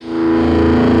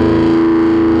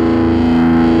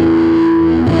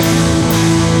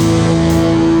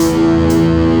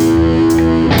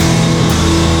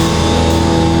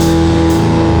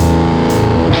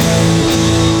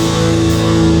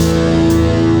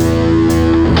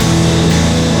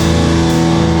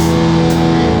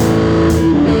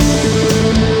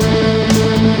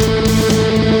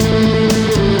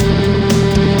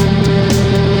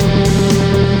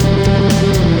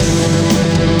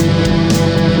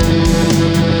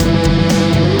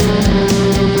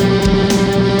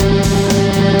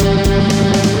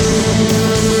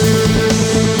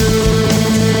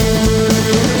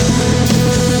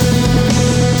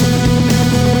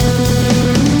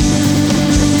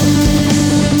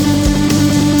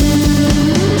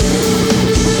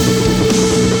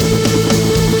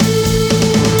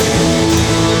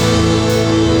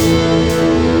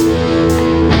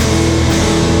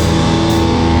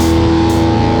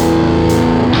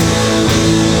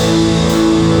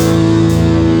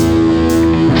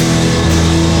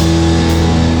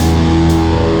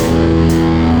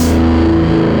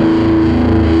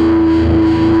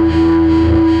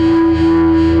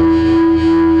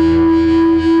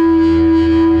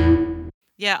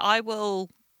Yeah,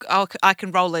 I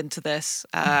can roll into this,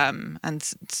 and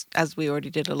as we already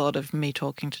did a lot of me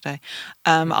talking today,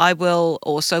 I will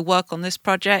also work on this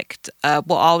project.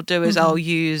 What I'll do is I'll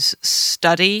use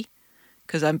study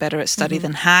because I'm better at study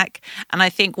than hack, and I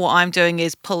think what I'm doing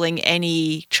is pulling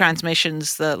any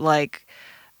transmissions that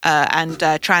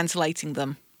and translating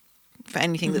them for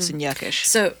anything that's in Yerkish.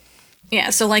 So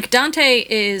like Dante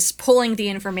is pulling the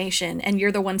information, and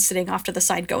you're the one sitting off to the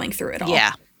side going through it all.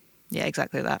 Yeah,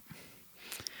 exactly that.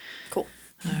 Cool.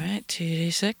 All right,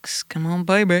 2d6. Come on,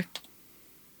 baby.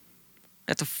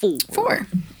 That's a 4. 4.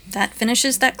 That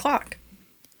finishes that clock.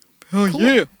 Oh, cool.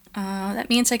 Yeah. That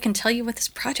means I can tell you what this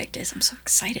project is. I'm so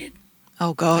excited.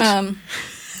 Oh, God.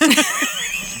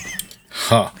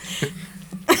 Huh.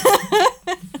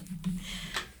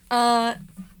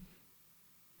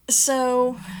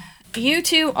 So you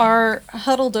two are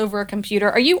huddled over a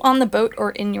computer. Are you on the boat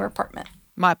or in your apartment?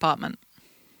 My apartment.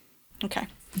 Okay.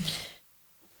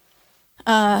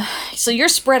 So you're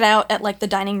spread out at like the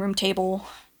dining room table.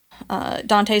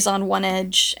 Dante's on one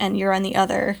edge and you're on the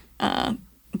other,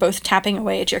 both tapping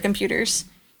away at your computers.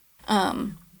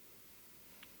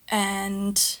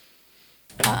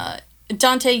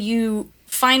 Dante, you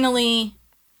finally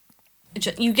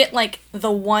you get like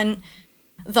the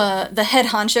head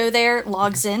honcho there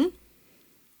logs in,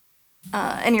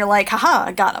 and you're like, haha,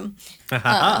 I got him.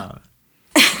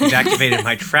 You've activated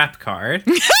my trap card.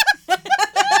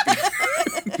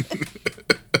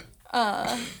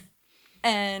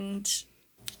 And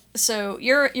so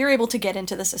you're able to get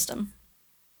into the system.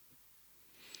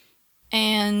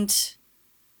 And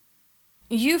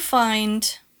you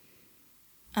find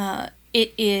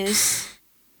it is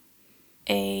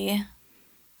a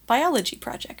biology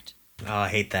project. Oh, I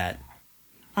hate that.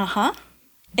 Uh-huh.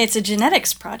 It's a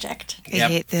genetics project. I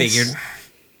hate this. Figured.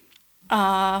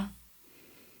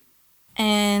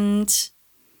 And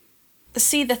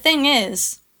see, the thing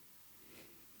is,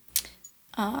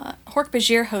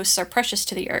 Hork-Bajir hosts are precious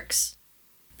to the Urks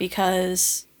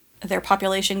because their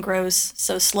population grows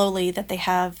so slowly that they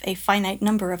have a finite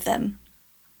number of them.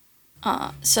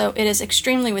 So it is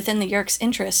extremely within the Urks'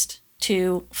 interest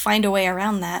to find a way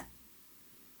around that.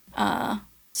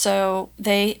 So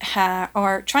they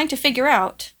are trying to figure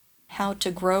out how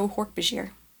to grow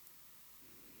Hork-Bajir.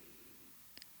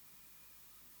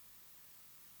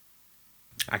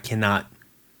 I cannot.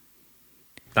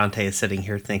 Dante is sitting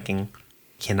here thinking,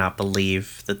 cannot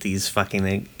believe that these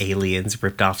fucking aliens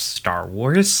ripped off Star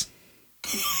Wars.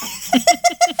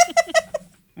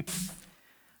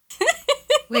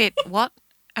 Wait, what?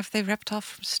 Have they ripped off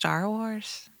from Star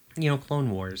Wars? You know,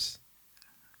 Clone Wars.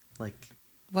 Like,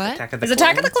 What? Attack of the Has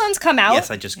Attack of the Clones come out? Yes,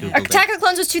 I just Googled it. Attack of the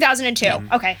Clones was 2002.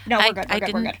 Okay, no, I we're good. We're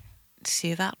didn't good.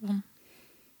 see that one.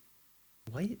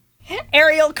 What?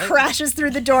 Ariel crashes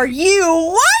through the door.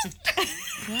 You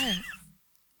what?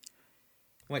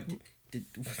 What?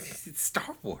 It's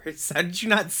Star Wars. How did you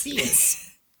not see it?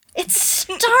 It's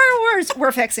Star Wars.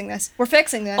 We're fixing this.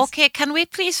 Okay, can we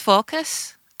please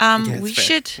focus? We fair.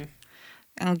 should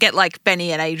get like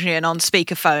Benny and Adrian on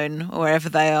speakerphone or wherever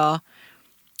they are,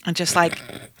 and just like,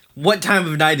 What time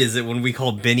of night is it when we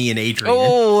call Benny and Adrian?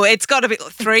 oh, it's got to be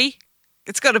 3.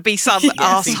 It's got to be some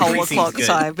asshole three seems o'clock good.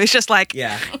 time. It's just like,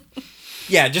 Yeah.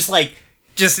 Yeah, just...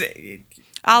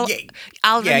 I'll Yeah,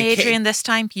 ring Kate- Adrian this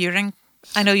time. You ring.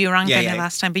 I know you rang Yeah, Benny yeah.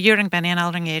 last time, but you ring Benny and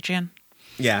I'll ring Adrian.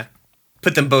 Yeah.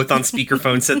 Put them both on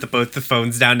speakerphone, set both the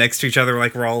phones down next to each other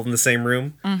like we're all in the same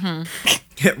room.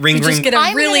 Mm-hmm. Ring, You just ring. get a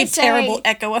I'm really gonna say- terrible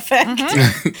echo effect.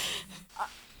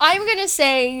 I'm gonna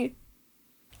say,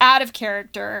 out of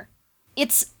character,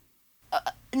 it's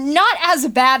not as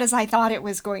bad as I thought it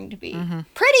was going to be.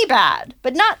 Pretty bad,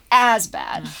 but not as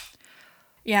bad.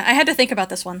 Yeah, I had to think about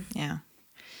this one. Yeah.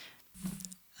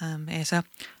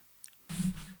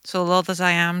 So loath as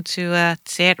I am to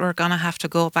say it, we're gonna have to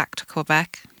go back to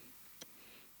Quebec.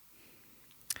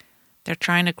 They're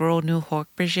trying to grow new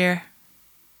Hork-Bajir.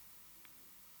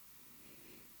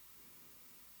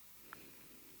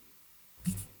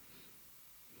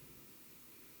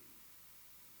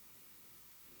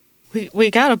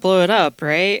 We gotta blow it up,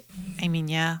 right? I mean,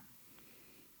 yeah.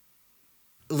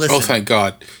 Listen, Oh, thank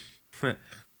God.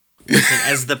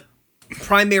 as the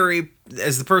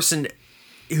person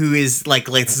who is like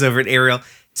glances over at Ariel,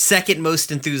 second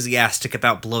most enthusiastic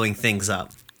about blowing things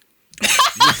up.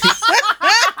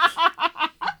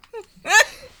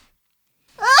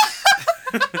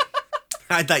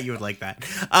 I thought you would like that.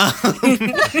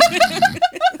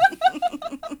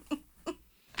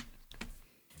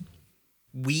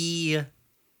 We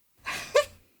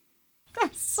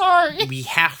Sorry.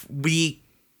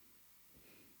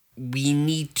 we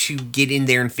need to get in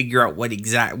there and figure out what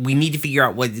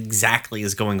exactly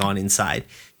is going on inside,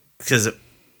 because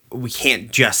we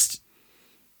can't just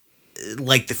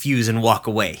light the fuse and walk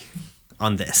away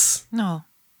on this. No.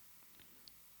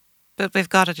 But we've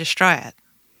got to destroy it.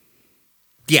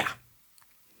 Yeah.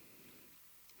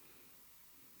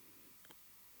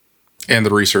 And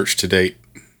the research to date.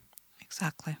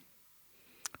 Exactly.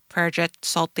 Purge it,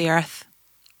 salt the earth.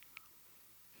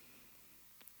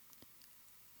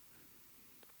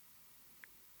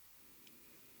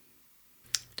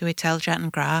 Do we tell Jet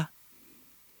and Gra?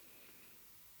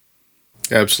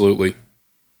 Absolutely.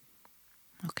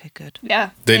 Okay, good.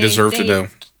 Yeah. They deserve to know.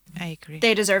 I agree.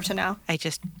 They deserve to know. I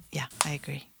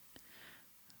agree.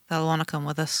 They'll want to come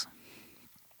with us.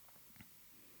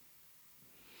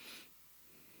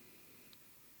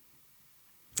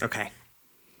 Okay.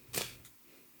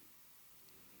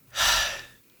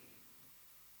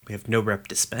 We have no rep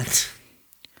to spend.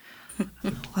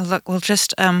 Well, look, we'll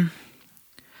just,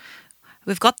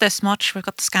 we've got this much. We've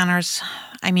got the scanners.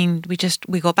 I mean,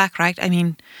 we go back, right? I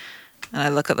mean, and I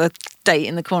look at the date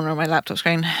in the corner of my laptop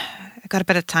screen. I got a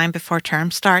bit of time before term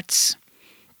starts.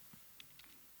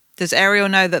 Does Ariel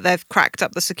know that they've cracked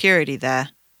up the security there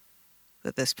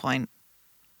at this point?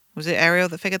 Was it Ariel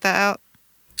that figured that out?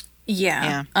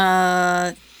 Yeah.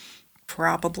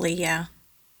 Probably, yeah.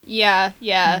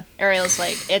 Yeah. Ariel's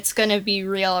like, it's gonna be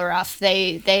real rough.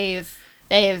 They've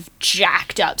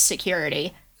jacked up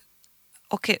security.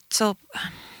 Okay, so...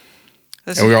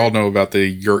 And we all know about the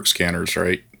Yerk scanners,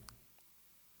 right?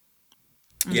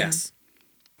 Yes.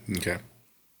 Okay.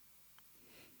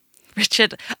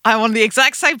 Richard, I'm on the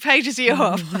exact same page as you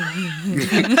are.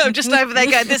 I'm just over there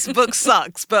going, this book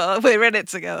sucks, but we're in it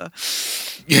together.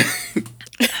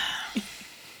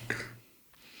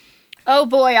 Oh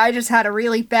boy, I just had a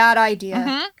really bad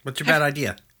idea. What's your bad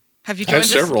idea? Have you I have joined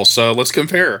us? several, so let's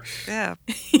compare. Yeah.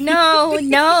 No.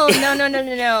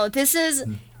 This is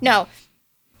no.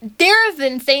 There have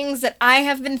been things that I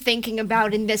have been thinking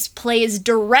about, and this plays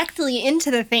directly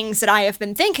into the things that I have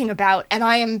been thinking about, and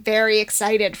I am very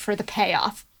excited for the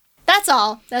payoff. That's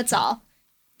all.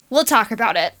 We'll talk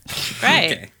about it.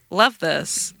 Great. Okay. Love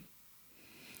this.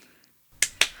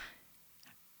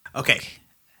 Okay.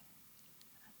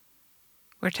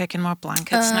 We're taking more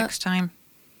blankets next time.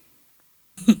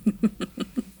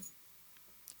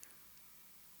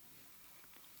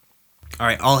 All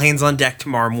right, all hands on deck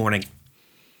tomorrow morning.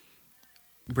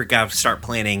 We're going to start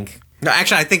planning. No,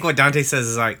 actually, I think what Dante says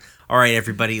is like, all right,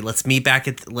 everybody, let's meet back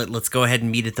at, let's go ahead and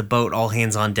meet at the boat, all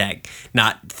hands on deck.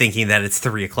 Not thinking that it's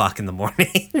 3 o'clock in the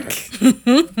morning.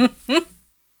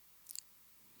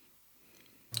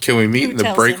 Can we meet in the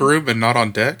tells break him? room and not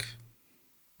on deck?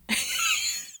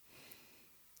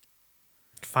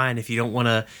 Fine, if you don't want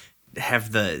to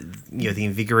have the, the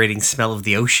invigorating smell of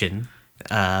the ocean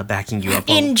backing you up.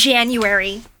 In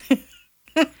January.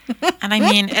 And I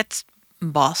mean, it's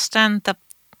Boston. The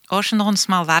ocean don't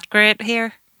smell that great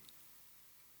here.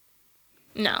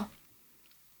 No.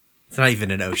 It's not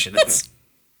even an ocean. It's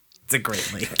a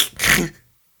Great Lake.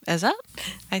 Is it?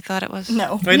 I thought it was.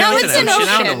 No. I know it's an I don't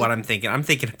know ocean. what I'm thinking. I'm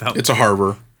thinking about... It's a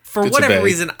harbor. For It's a whatever bay.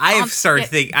 reason, I have started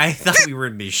thinking... I thought we were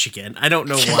in Michigan. I don't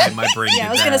know why my brain Yeah, did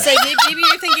I was going to that. say, maybe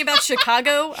you're thinking about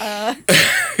Chicago.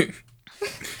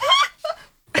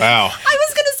 Wow. I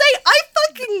was gonna say, I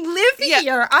fucking live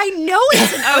here. I know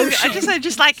it's an Oh, ocean. I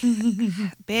just like,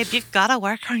 babe, you've got to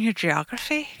work on your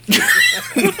geography.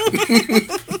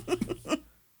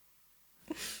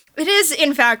 It is,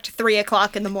 in fact, 3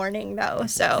 o'clock in the morning, though.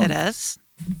 So It is.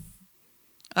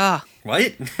 Oh,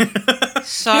 What?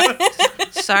 sorry,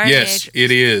 Yes,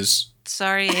 it is.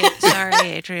 sorry,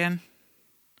 Adrian.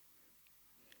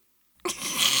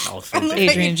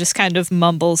 Adrian just kind of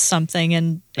mumbles something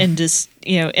and just,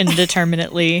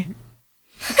 indeterminately.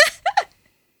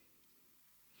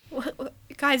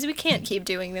 guys, we can't keep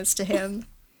doing this to him.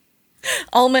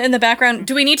 Alma in the background.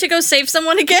 Do we need to go save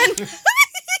someone again?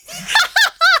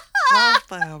 Love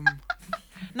them.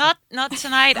 Not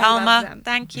tonight, I love Alma. them.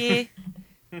 Thank you.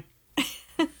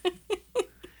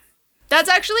 That's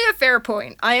actually a fair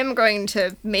point. I am going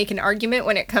to make an argument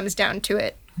when it comes down to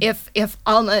it. If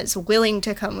Alma is willing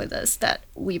to come with us, that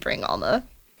we bring Alma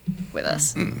with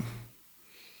us.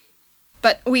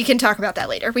 But we can talk about that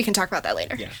later.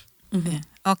 Yeah.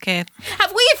 Okay.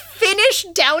 Have we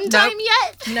finished downtime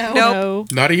yet? No. Nope. No.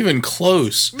 Not even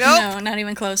close. No, not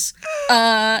even close.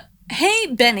 Hey,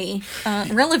 Benny.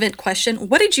 Relevant question.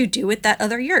 What did you do with that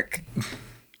other Yerk?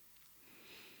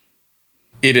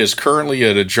 It is currently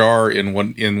at a jar in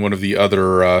one of the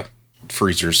other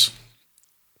freezers.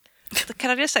 can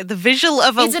I just say the visual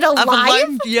of a Is it of a alive?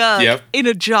 lone yerk Yep. in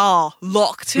a jar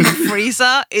locked in a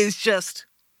freezer is just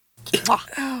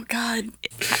Oh God.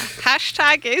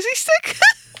 hashtag easy stick.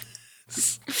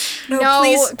 No,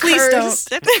 please curse.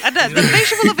 don't. I know, the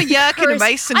visual of a yerk in a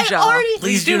mason I jar. already,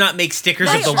 Please do not make stickers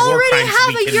I of the war already crimes have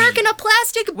we a yerk commit. in a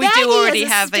plastic baggie We do already as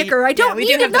a have a- sticker. I don't we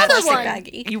need do have a another plastic one.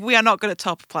 baggie. We are not going to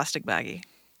top a plastic baggie.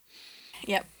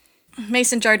 Yep.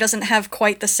 Mason jar doesn't have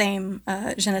quite the same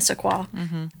je ne sais quoi.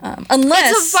 Mm-hmm.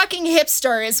 Unless It's a fucking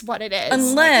hipster, is what it is.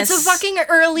 Unless- it's a fucking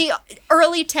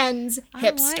early tens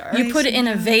hipster. you put it in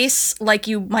a vase like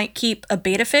you might keep a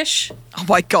beta fish, Oh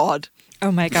my god.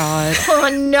 Oh my god. Oh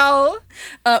no!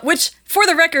 which, for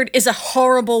the record, is a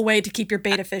horrible way to keep your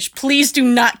beta fish. Please do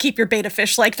not keep your beta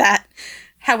fish like that.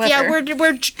 However, Yeah, we're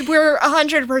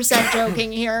 100%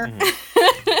 joking here.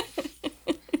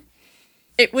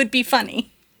 it would be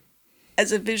funny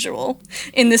as a visual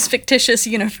in this fictitious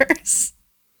universe.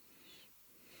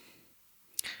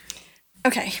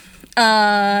 Okay.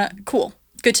 Cool.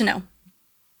 Good to know.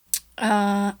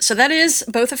 So that is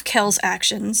both of Kel's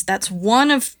actions. That's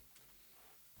one of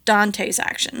Dante's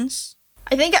actions.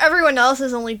 I think everyone else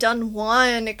has only done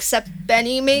one, except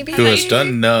Benny, maybe. Who has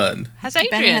done none. Has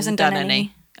Adrian hasn't done done any?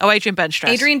 any. Oh, Adrian bench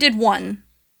stress. Adrian did one.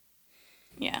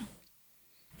 Yeah.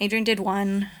 Adrian did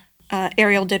one.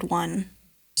 Ariel did one.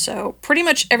 So pretty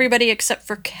much everybody except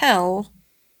for Kel.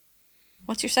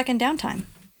 What's your second downtime?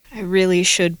 I really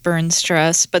should burn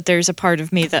stress, but there's a part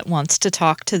of me that wants to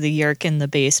talk to the yerk in the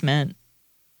basement.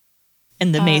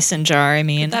 In the mason jar, I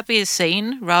mean. Would that be a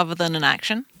scene rather than an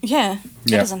action? Yeah.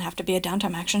 It Yeah. doesn't have to be a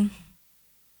downtime action.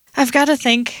 I've got to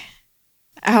think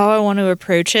how I want to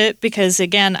approach it because,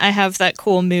 again, I have that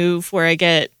cool move where I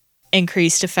get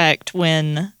increased effect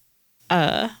when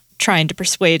trying to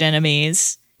persuade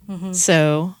enemies.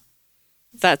 So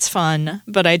that's fun,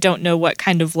 but I don't know what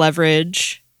kind of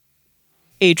leverage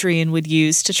Adrian would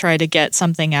use to try to get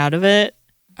something out of it.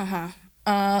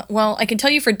 Well, I can tell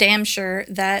you for damn sure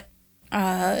that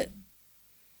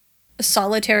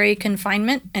solitary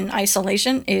confinement and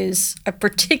isolation is a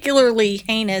particularly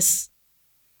heinous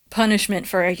punishment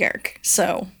for a yerk.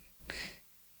 So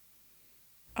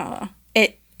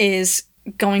it is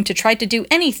going to try to do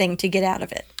anything to get out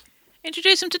of it.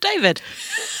 Introduce him to David.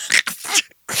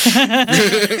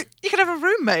 You could have a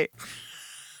roommate.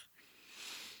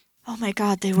 Oh my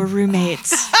god, they were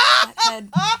roommates.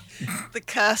 The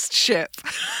cursed ship.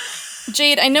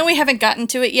 Jade, I know we haven't gotten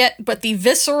to it yet, but the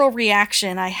visceral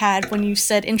reaction I had when you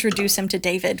said introduce him to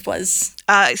David was...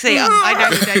 I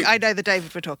know the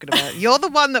David we're talking about. You're the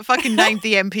one that fucking named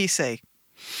the NPC.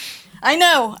 I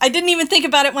know. I didn't even think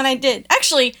about it when I did.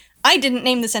 Actually, I didn't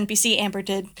name this NPC. Amber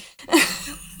did.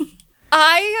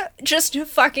 I just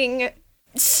fucking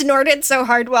snorted so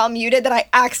hard while muted that I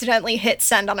accidentally hit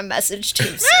send on a message too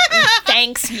soon.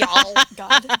 Thanks, y'all.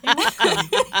 God.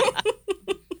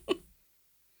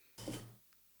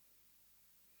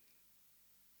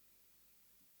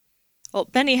 Well,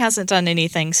 Benny hasn't done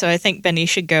anything, so I think Benny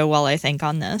should go while I think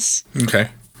on this. Okay.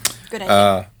 Good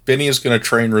idea. Benny is going to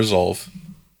train resolve.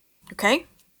 Okay.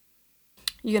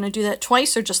 You gonna do that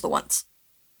twice or just the once?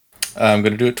 I'm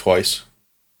going to do it twice.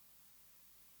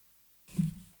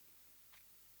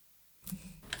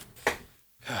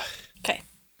 Okay.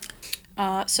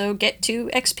 So get 2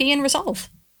 XP and resolve.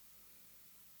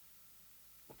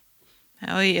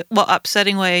 How are you, what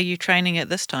upsetting way are you training it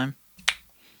this time?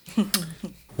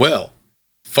 Well,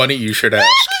 funny you should ask.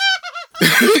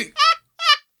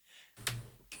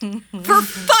 For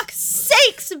fuck's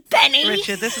sakes, Benny!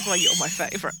 Richard, this is why you're my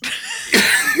favourite.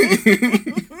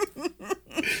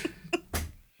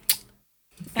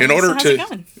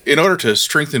 In order to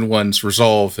strengthen one's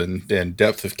resolve and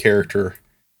depth of character,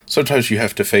 sometimes you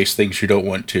have to face things you don't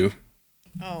want to.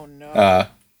 Oh no.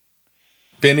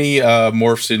 Benny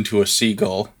morphs into a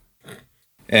seagull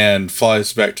and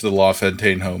flies back to the La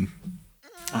Fontaine home.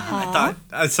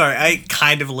 I'm sorry, I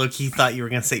kind of low-key thought you were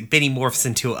going to say Benny morphs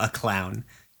into a clown.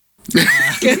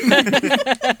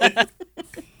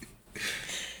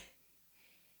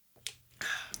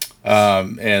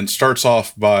 And starts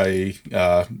off by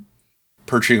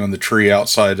perching on the tree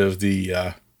outside of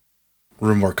the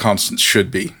room where Constance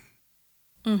should be.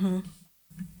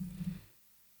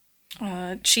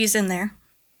 She's in there.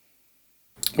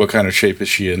 What kind of shape is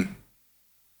she in?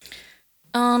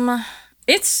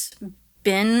 It's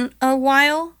been a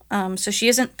while. So she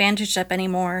isn't bandaged up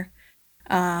anymore.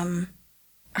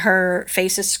 Her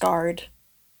face is scarred.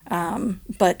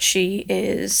 But she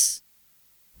is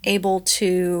able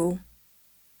to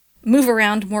move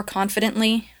around more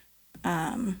confidently.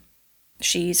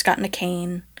 She's gotten a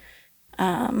cane.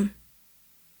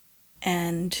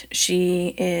 and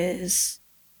she is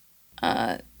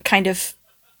kind of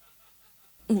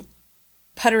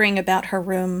puttering about her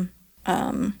room,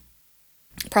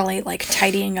 probably like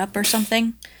tidying up or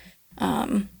something,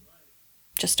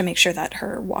 just to make sure that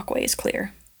her walkway is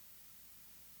clear.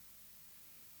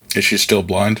 Is she still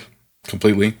blind?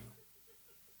 Completely?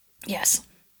 Yes.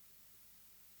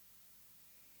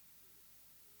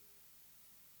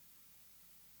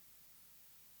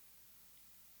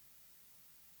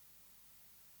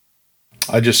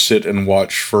 I just sit and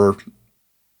watch for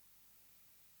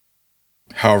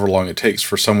however long it takes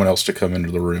for someone else to come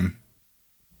into the room.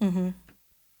 Mm-hmm.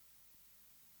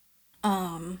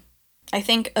 I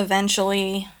think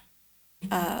eventually,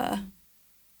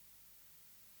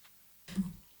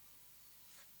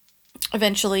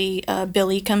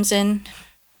 Billy comes in,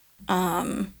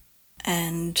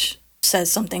 and says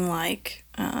something like,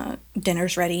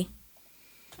 dinner's ready.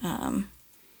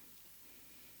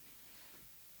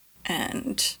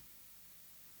 And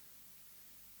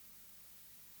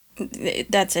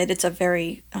that's it. It's a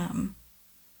very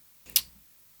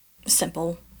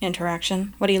simple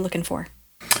interaction. What are you looking for?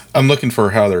 I'm looking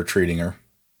for how they're treating her.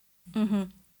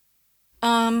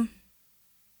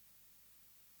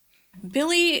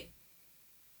 Billy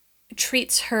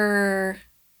treats her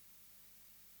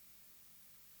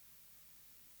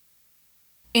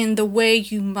in the way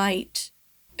you might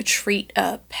treat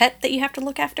a pet that you have to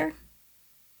look after.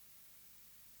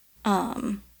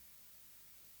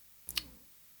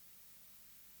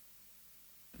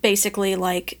 Basically,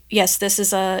 like, yes, this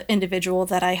is a individual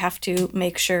that I have to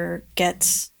make sure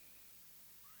gets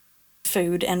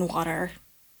food and water,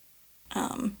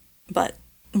 but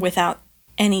without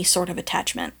any sort of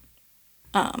attachment.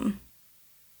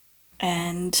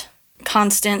 And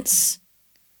Constance,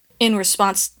 in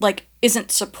response, like,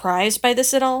 isn't surprised by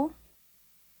this at all.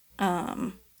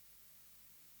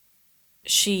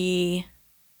 She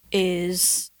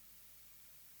is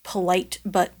polite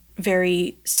but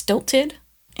very stilted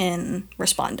in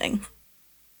responding.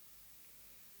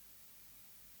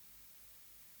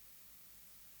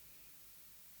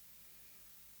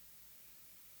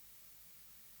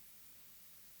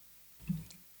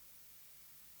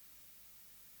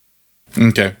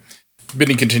 Okay.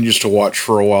 Benny continues to watch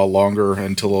for a while longer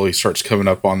until he starts coming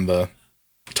up on the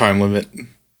time limit.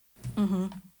 Mm-hmm.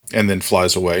 And then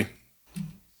flies away.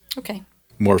 Okay.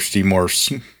 Morphs,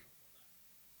 demorphs.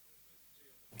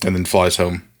 And then flies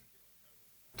home.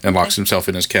 And locks himself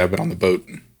in his cabin on the boat.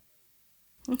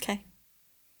 Okay.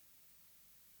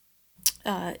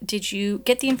 Did you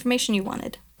get the information you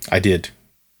wanted? I did.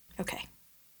 Okay.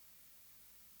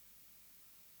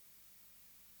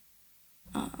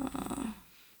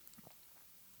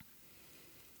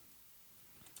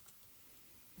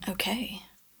 Okay.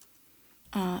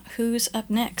 Who's up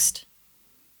next?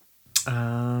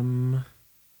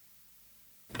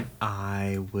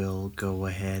 I will go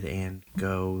ahead and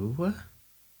go.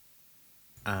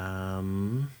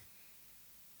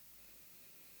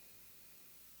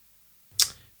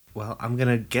 Well, I'm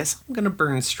gonna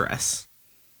burn stress.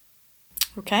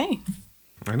 Okay.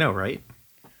 I know, right?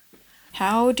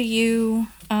 How do you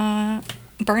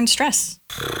burn stress?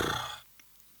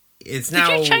 It's now.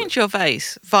 Did you change your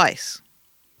vice?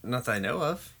 Not that I know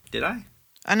of. Did I?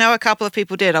 I know a couple of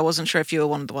people did. I wasn't sure if you were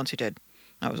one of the ones who did.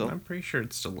 That was all. I'm pretty sure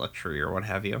it's still luxury or what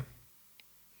have you.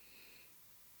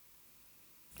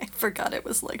 I forgot it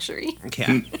was luxury.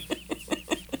 Okay.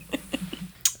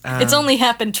 It's only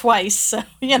happened twice, so,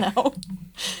 you know.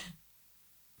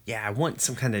 Yeah, I want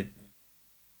some kind of...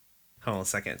 Hold on a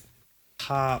second.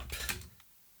 Top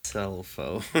cell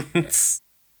phones.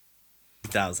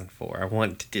 2004. I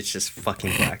want to ditch this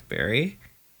fucking BlackBerry.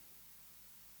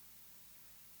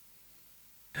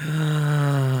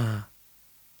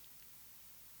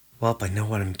 Well, I know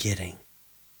what I'm getting.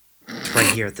 It's right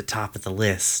here at the top of the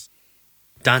list.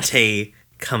 Dante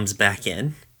comes back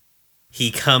in.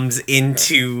 He comes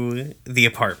into the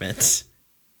apartment.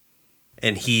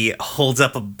 And he holds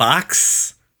up a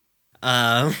box.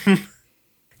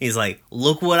 He's like,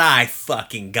 look what I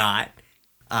fucking got.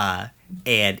 And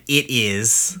it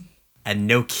is a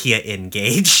Nokia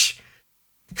N-Gage.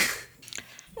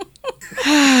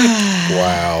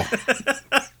 Wow.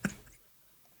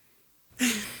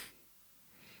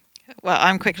 Well,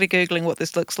 I'm quickly Googling what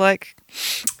this looks like.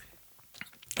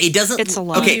 It doesn't. It's a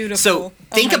lot. Okay, Beautiful. so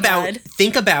think Oh my about God.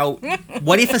 think about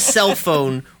what if a cell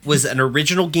phone was an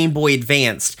original Game Boy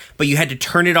Advanced, but you had to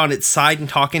turn it on its side and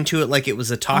talk into it like it was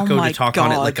a taco my to talk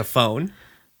on it God. like a phone.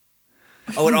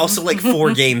 Oh, and also like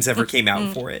 4 games ever came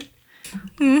out for it.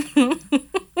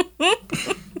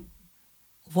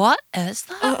 What is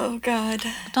that, Oh God.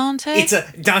 Dante?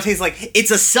 Dante's like,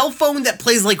 it's a cell phone that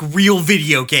plays like real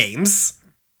video games.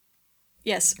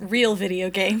 Yes, real video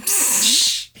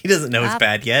games. He doesn't know it's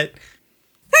bad yet.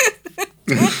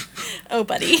 Oh,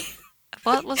 buddy.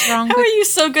 What was wrong How are with you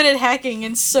so good at hacking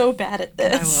and so bad at I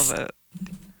this? love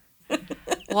it.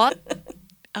 What?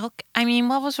 Okay, I mean,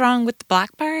 what was wrong with the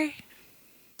BlackBerry?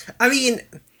 I mean,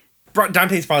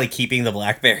 Dante's probably keeping the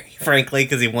BlackBerry, frankly,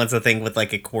 because he wants a thing with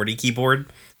like a QWERTY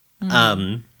keyboard.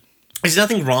 There's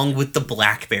nothing wrong with the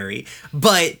BlackBerry,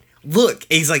 but look,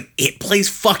 he's like, it plays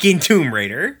fucking Tomb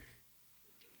Raider.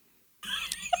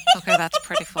 Okay, that's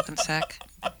pretty fucking sick.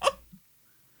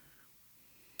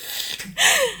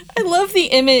 I love the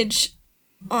image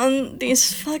on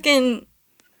these fucking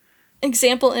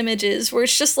example images where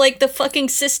it's just like the fucking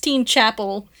Sistine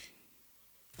Chapel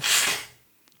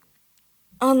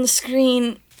on the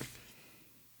screen.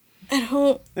 I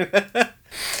don't.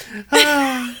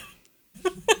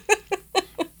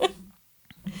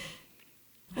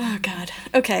 Oh God.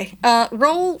 Okay.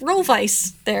 Roll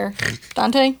Vice there,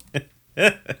 Dante.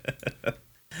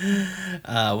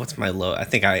 What's my low? I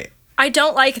think I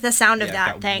don't like the sound of I've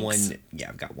that. got Thanks.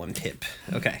 I've got one tip.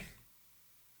 Okay.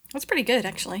 That's pretty good,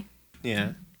 actually.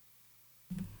 Yeah.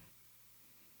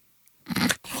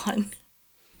 One.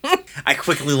 I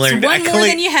quickly learned. one more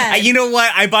than you had. You know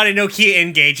what? I bought a Nokia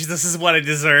Engage. This is what I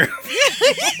deserve.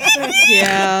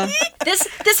 Yeah. This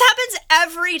happens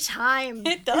every time.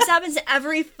 It does. This happens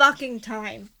every fucking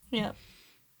time. Yeah.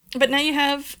 But now you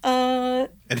have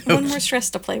one more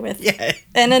stress to play with. Yeah.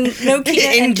 And a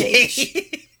Nokia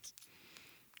Engage.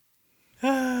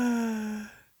 Oh,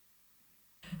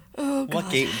 God. what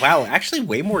game? Wow, actually,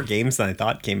 way more games than I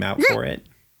thought came out for it.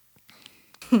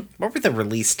 What were the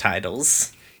release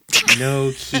titles?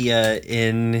 Nokia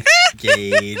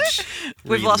Engage.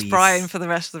 We've lost release. Brian for the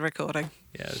rest of the recording.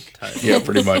 Yeah, Yeah,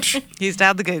 pretty much. He's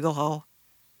down the Google hole.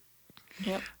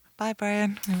 Yep. Bye,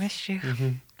 Brian. We missed you.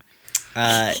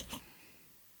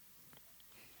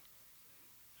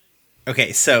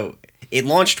 Okay, so it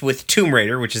launched with Tomb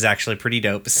Raider, which is actually pretty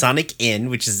dope. Sonic In,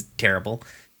 which is terrible.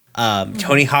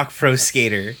 Tony Hawk Pro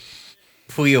Skater,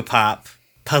 Puyo Pop,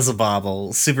 Puzzle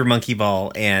Bobble, Super Monkey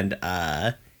Ball, and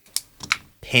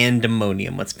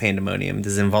Pandemonium. What's Pandemonium?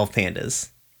 Does it involve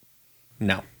pandas?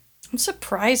 No. I'm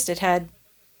surprised it had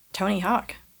Tony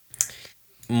Hawk.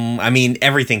 I mean,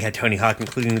 everything had Tony Hawk,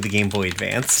 including the Game Boy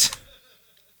Advanced.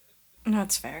 No,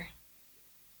 that's fair.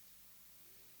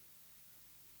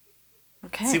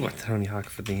 Okay. See what Tony Hawk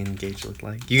for the Engage looked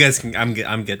like. You guys can. I'm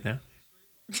good now.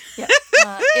 Yeah.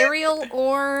 Ariel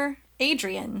or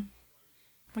Adrian?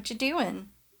 What you doing?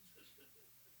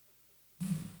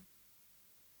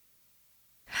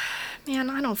 Man,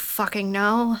 I don't fucking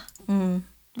know. Want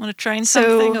to train So-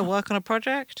 something or work on a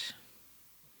project?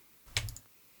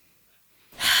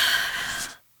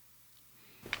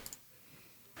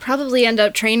 Probably end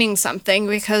up training something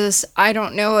because I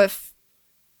don't know if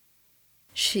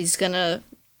she's gonna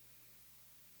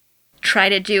try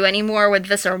to do any more with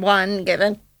Visser 1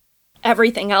 given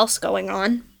everything else going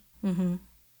on. Mm-hmm.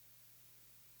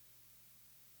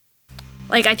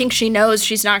 Like, I think she knows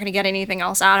she's not gonna get anything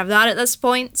else out of that at this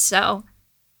point, so.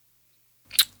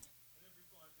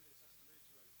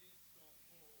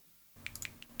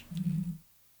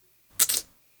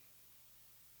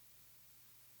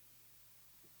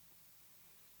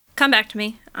 Come back to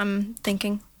me. I'm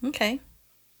thinking. Okay.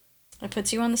 That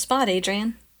puts you on the spot,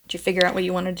 Adrian. Did you figure out what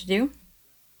you wanted to do?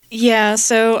 Yeah,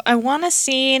 so I want a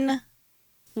scene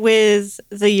with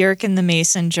the Yerk in the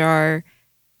mason jar.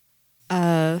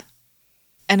 And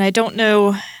I don't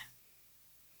know.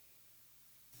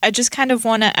 I just kind of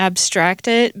want to abstract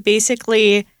it.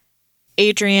 Basically,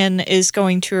 Adrian is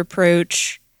going to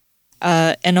approach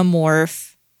an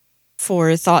amorph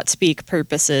for thought speak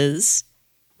purposes.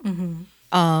 Mm-hmm.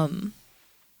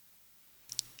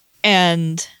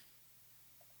 And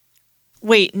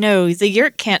wait, no, the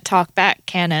Yerk can't talk back,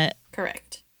 can it?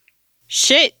 Correct.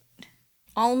 Shit.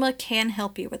 Alma can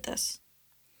help you with this.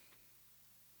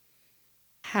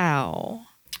 How?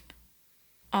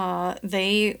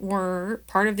 They were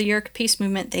part of the Yerk peace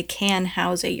movement. They can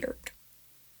house a Yerk.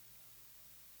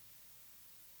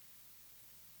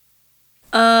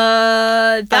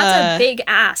 That's a big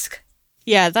ask.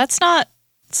 Yeah, that's not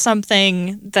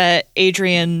something that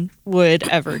Adrian would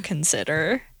ever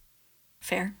consider.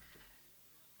 Fair.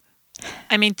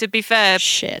 I mean, to be fair,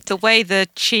 Shit. the way the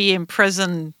Chi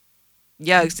imprison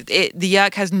Yerks, the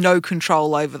Yerk has no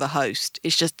control over the host.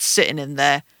 It's just sitting in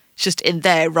there. It's just in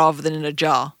there rather than in a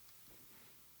jar.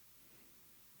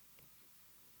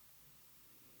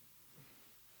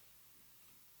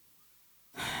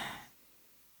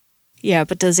 Yeah,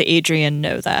 but does Adrian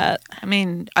know that? I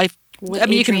mean, Would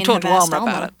you can Adrian talk to have asked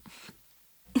Alma about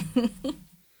Alma? it.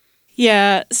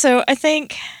 Yeah, so I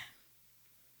think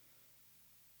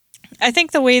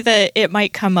the way that it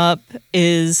might come up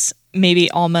is maybe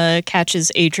Alma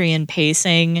catches Adrian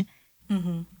pacing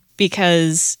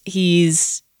because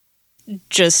he's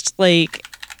just like,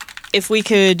 if we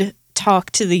could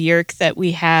talk to the Yerk that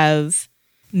we have,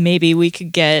 maybe we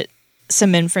could get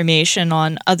some information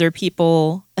on other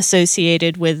people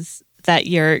associated with that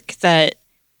Yerk that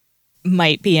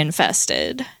might be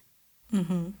infested.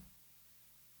 Because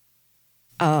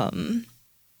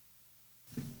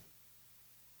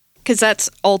that's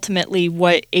ultimately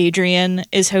what Adrian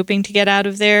is hoping to get out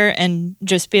of there, and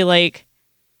just be like,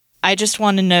 I just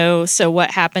want to know so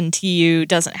what happened to you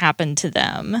doesn't happen to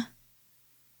them.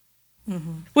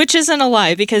 Which isn't a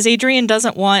lie, because Adrian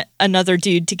doesn't want another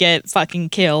dude to get fucking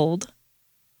killed.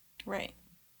 Right.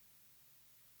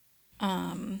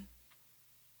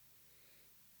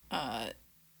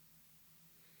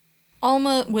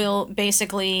 Alma will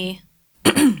basically,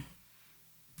 I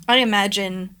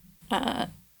imagine,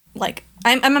 like,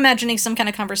 I'm imagining some kind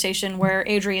of conversation where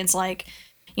Adrian's like,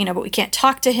 but we can't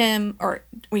talk to him, or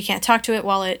we can't talk to it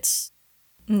while it's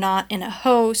not in a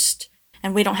host,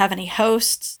 and we don't have any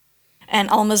hosts. And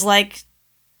Alma's like,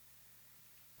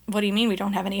 what do you mean we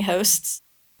don't have any hosts?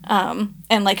 And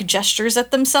like gestures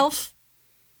at themselves.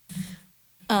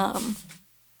 And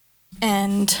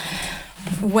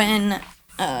when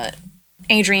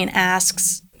Adrian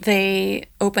asks, they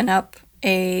open up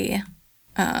a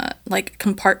like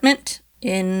compartment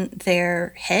in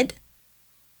their head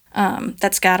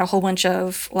that's got a whole bunch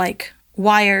of like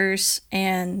wires,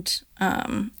 and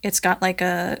it's got like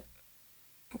a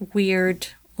weird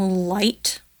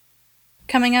light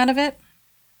coming out of it.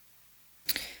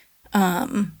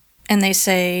 And they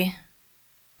say,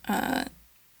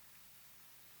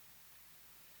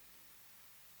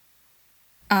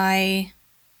 I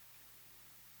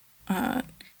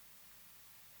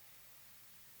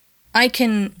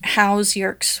can house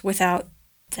Yerks without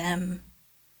them.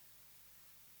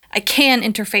 I can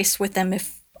interface with them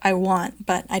if I want,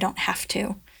 but I don't have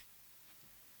to.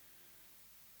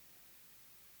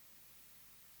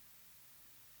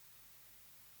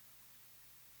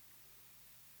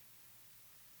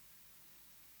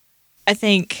 I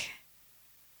think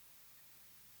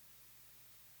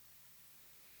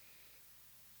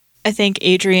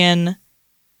Adrian,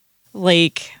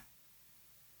 like,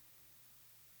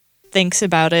 thinks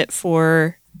about it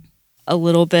for a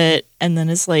little bit and then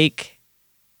is like,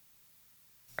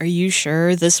 are you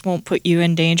sure this won't put you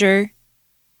in danger?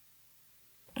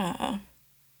 I'm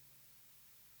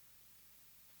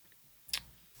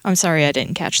sorry, I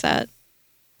didn't catch that.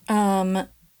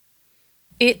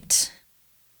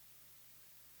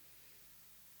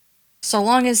 So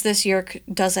long as this Yerk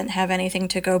doesn't have anything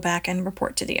to go back and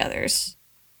report to the others.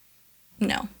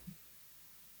 No.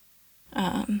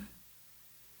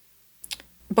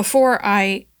 Before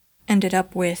I ended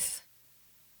up with...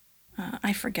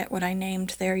 I forget what I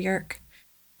named their Yerk.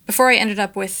 Before I ended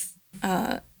up with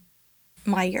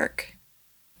my Yerk,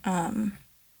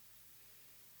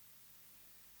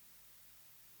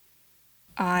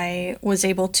 I was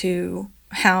able to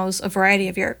house a variety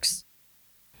of Yerks.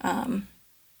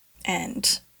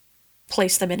 And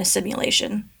place them in a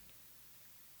simulation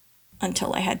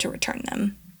until I had to return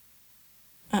them.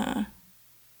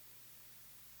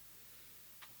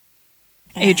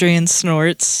 Adrian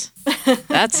snorts.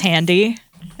 That's handy.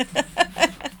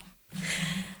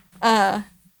 Alma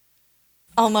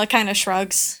kind of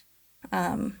shrugs.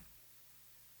 I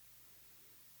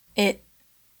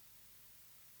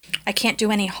can't do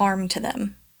any harm to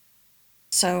them.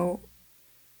 So...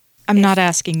 I'm not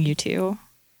asking you to.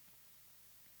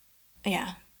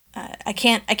 Yeah. I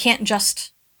can't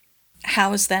just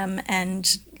house them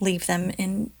and leave them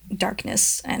in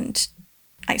darkness and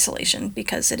isolation,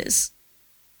 because it is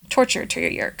torture to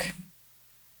your Yerk.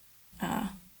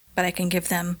 But I can give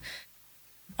them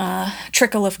a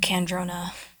trickle of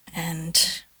Kandrona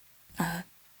and a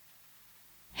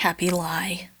happy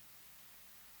lie.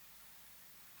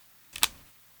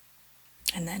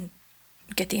 And then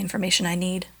get the information I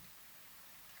need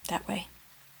that way.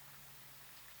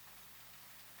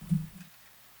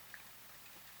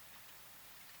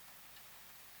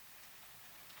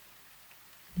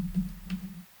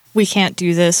 We can't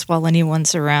do this while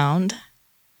anyone's around.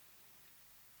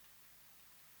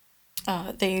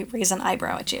 They raise an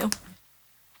eyebrow at you.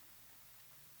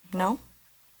 No?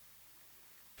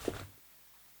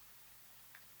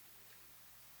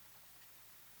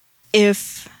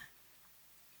 If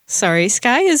Sorry,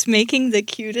 Sky is making the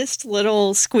cutest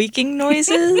little squeaking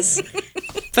noises,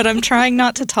 but I'm trying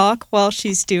not to talk while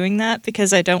she's doing that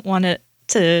because I don't want it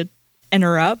to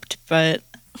interrupt, but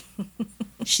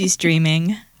she's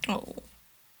dreaming. Oh.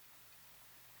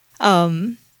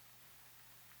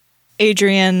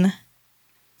 Adrian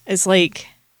is like,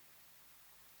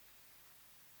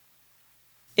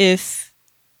 if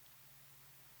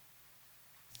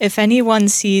anyone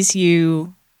sees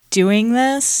you doing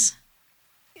this,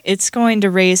 it's going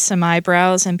to raise some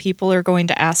eyebrows and people are going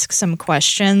to ask some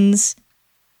questions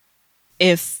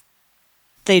if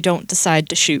they don't decide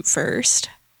to shoot first.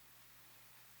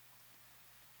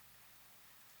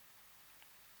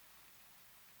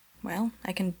 Well,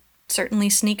 I can certainly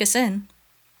sneak us in.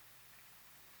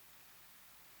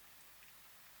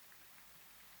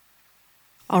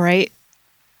 All right.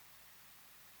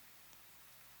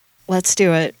 Let's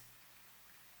do it.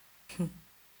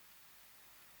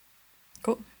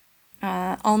 Cool.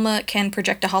 Alma can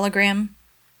project a hologram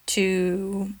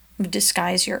to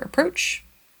disguise your approach.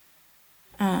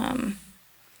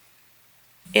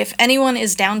 If anyone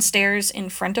is downstairs in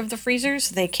front of the freezers,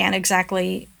 they can't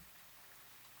exactly...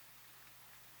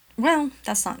 Well,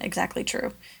 that's not exactly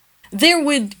true. There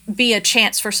would be a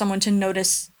chance for someone to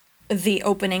notice the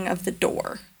opening of the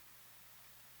door.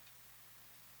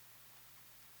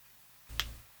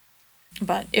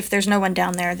 But if there's no one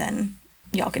down there, then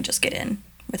y'all can just get in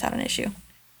without an issue.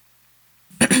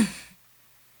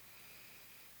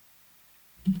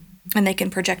 And they can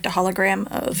project a hologram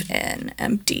of an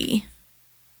empty...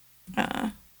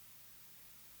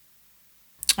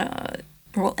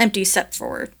 empty except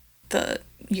for the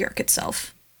Yerk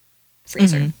itself.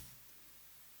 Freezer. Mhm.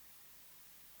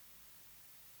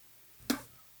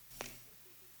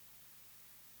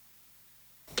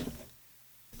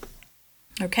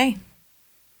 Okay.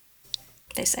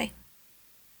 They say.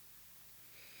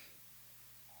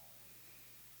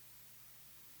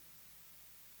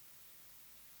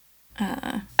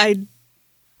 I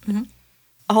Mhm.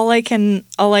 all I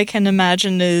can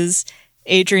imagine is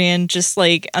Adrian just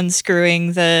like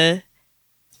unscrewing the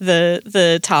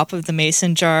top of the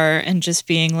mason jar and just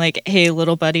being like, "Hey,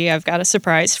 little buddy, I've got a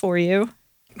surprise for you."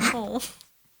 Oh.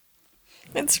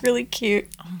 It's really cute.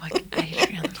 Oh my god,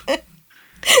 Adrian.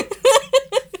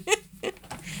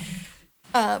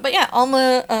 But yeah,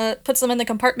 Alma puts them in the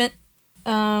compartment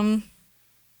and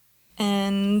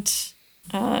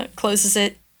closes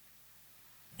it.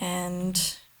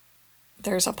 And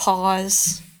there's a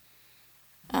pause.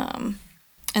 And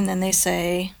then they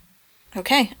say,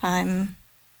 "Okay, I'm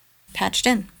patched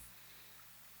in."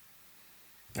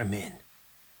 I'm in.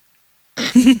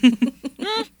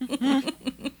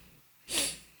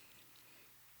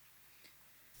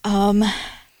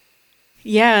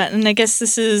 Yeah, and I guess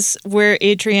this is where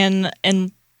Adrian,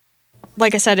 and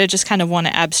like I said, I just kind of want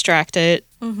to abstract it,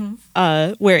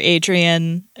 where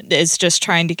Adrian is just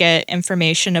trying to get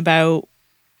information about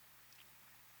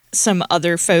some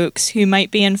other folks who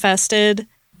might be infested,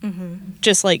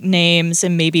 just like names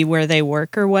and maybe where they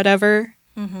work or whatever.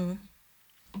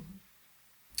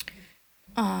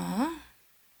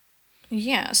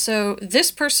 Yeah, so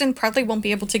this person probably won't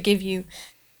be able to give you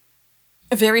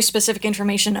very specific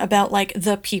information about, like,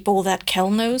 the people that Kel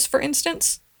knows, for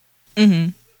instance.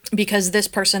 Because this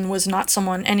person was not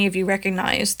someone any of you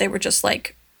recognized. They were just,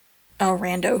 like, a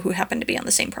rando who happened to be on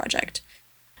the same project.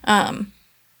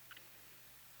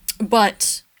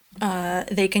 But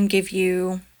they can give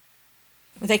you...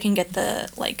 They can get the,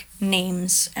 like,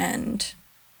 names and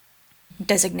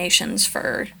designations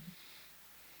for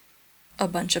a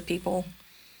bunch of people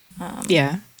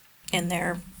Yeah. in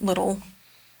their little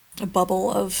bubble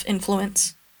of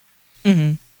influence.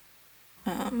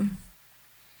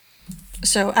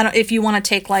 So I don't, if you want to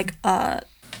take like a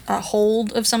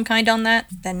hold of some kind on that,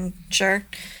 then sure.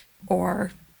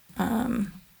 Or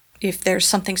if there's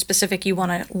something specific you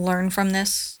want to learn from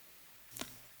this.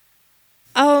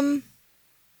 I'll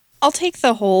take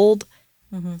the hold.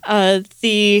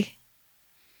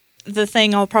 The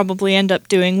thing I'll probably end up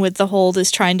doing with the hold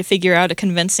is trying to figure out a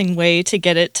convincing way to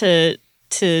get it to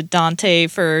Dante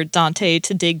for Dante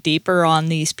to dig deeper on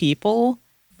these people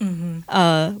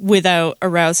without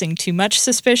arousing too much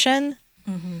suspicion.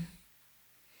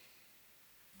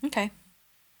 Okay.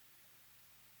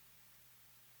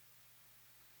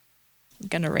 I'm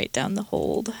gonna write down the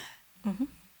hold.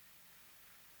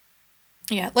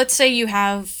 Yeah, let's say you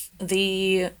have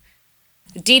the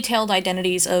detailed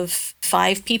identities of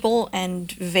 5 people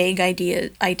and vague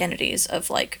identities of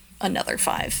like another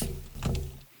 5.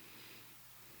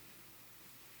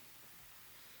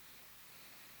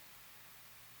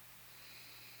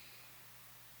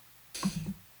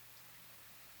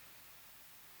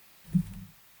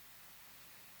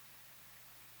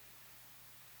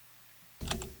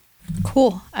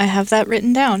 Cool. I have that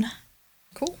written down.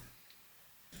 Cool.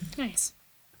 Nice.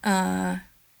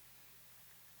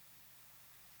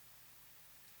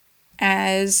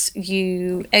 As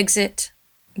you exit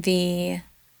the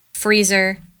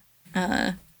freezer,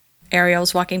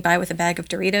 Ariel's walking by with a bag of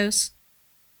Doritos.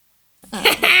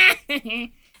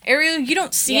 Ariel, you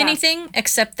don't see Yeah. anything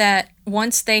except that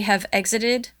once they have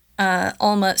exited,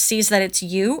 Alma sees that it's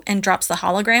you and drops the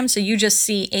hologram, so you just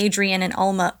see Adrian and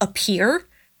Alma appear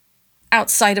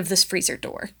outside of this freezer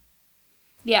door.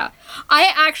 Yeah.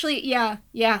 I actually, yeah,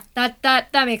 that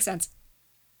makes sense.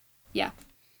 Yeah.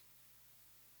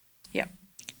 Yep.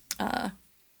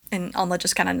 And Alma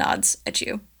just kind of nods at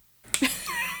you.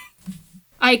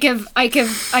 I give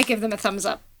them a thumbs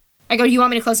up. I go, you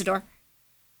want me to close the door?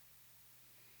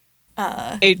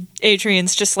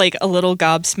 Adrian's just like a little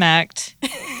gobsmacked,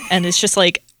 and it's just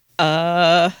like,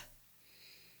 Alma,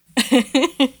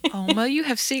 you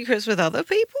have secrets with other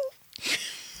people?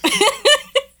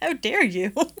 How dare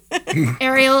you?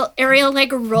 Ariel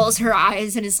like rolls her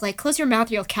eyes and is like, close your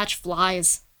mouth or you'll catch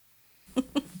flies.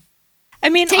 I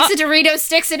mean, Takes a Dorito,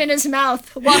 sticks it in his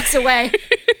mouth, walks away.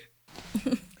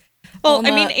 well, I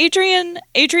Alma- mean,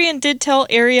 Adrian did tell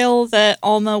Ariel that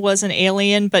Alma was an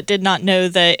alien, but did not know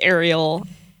that Ariel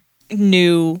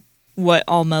knew what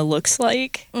Alma looks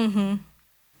like.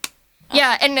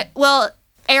 Yeah, and well,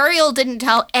 Ariel didn't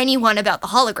tell anyone about the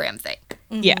hologram thing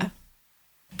Yeah.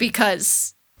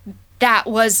 because that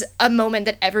was a moment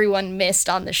that everyone missed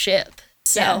on the ship.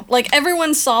 So, Yeah. Like,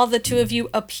 everyone saw the two of you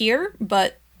appear,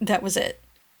 but that was it.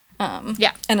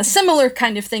 yeah. And a similar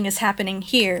kind of thing is happening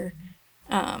here,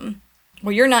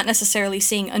 where you're not necessarily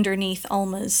seeing underneath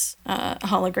Alma's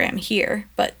hologram here,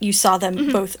 but you saw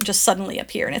them both just suddenly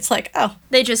appear, and it's like, oh,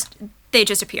 They just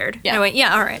appeared. Yeah. I went,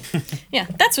 yeah, all right. yeah,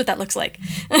 that's what that looks like.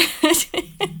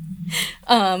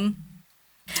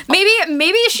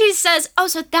 Maybe she says, oh,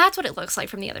 so that's what it looks like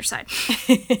from the other side.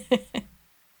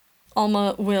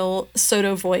 Alma will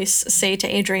Soto voice say to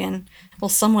Adrian, well,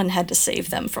 someone had to save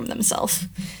them from themselves.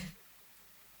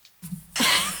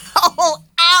 Oh,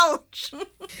 ouch.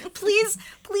 Please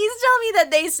tell me that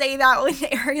they say that when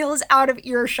Ariel is out of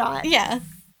earshot. Yeah.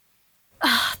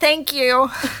 Thank you.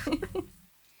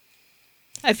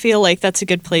 I feel like that's a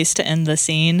good place to end the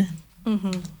scene.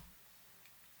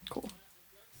 Cool.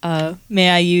 May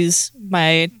I use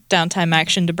my downtime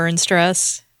action to burn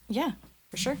stress? Yeah,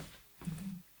 for sure.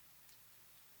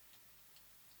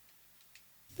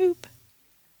 Boop.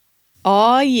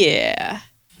 Aw, yeah.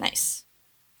 Nice.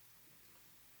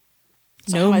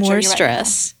 So No how much are more you at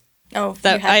stress. now? Oh,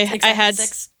 That- you had I exactly had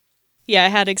 6? Yeah, I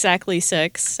had exactly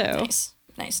 6, so.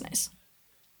 Nice.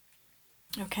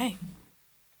 Okay.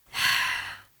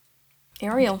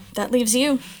 Ariel, that leaves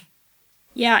you.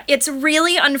 Yeah, it's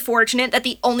really unfortunate that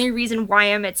the only reason why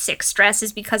I'm at 6 stress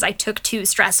is because I took 2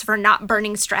 stress for not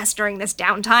burning stress during this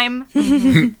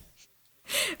downtime.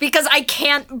 Because I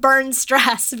can't burn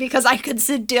stress because I could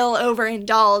still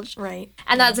overindulge. Right.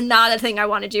 And that's not a thing I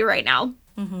want to do right now.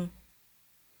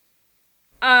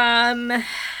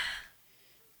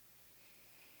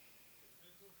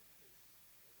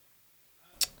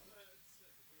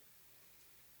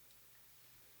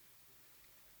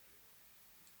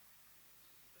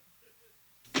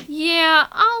 Yeah,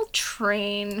 I'll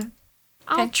train.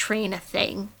 I'll train a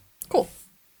thing. Cool.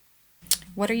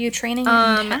 What are you training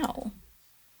and how?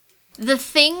 The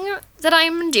thing that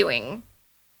I'm doing,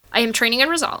 I am training in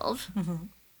Resolve.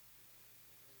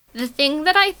 The thing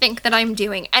that I think that I'm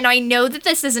doing, and I know that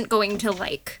this isn't going to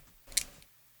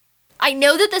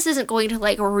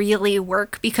really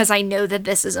work because I know that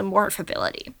this is a morph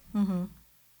ability.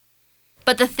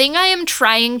 But the thing I am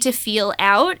trying to feel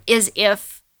out is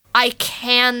if I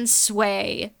can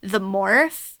sway the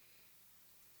morph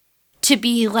to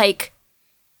be like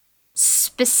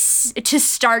to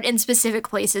start in specific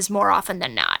places more often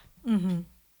than not.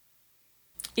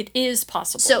 It is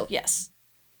possible. So- yes.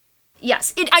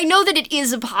 Yes, I know that it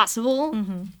is possible.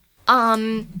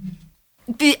 And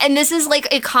this is like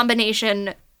a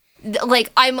combination.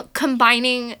 Like I'm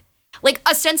combining. Like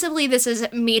ostensibly, this is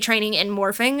me training in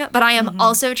morphing, but I am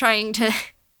also trying to.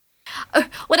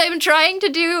 What I'm trying to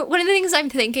do. One of the things I'm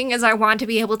thinking is I want to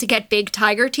be able to get big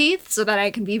tiger teeth so that I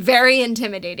can be very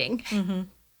intimidating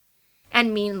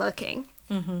and mean looking.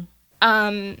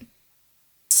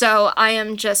 So I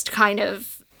am just kind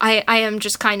of. I am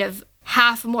just kind of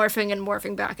half morphing and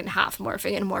morphing back and half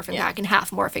morphing and morphing back and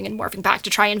half morphing and morphing back to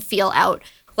try and feel out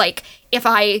like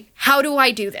how do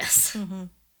I do this?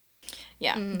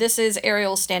 Yeah. This is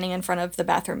Ariel standing in front of the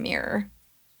bathroom mirror.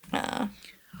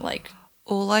 Like,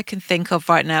 All I can think of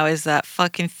right now is that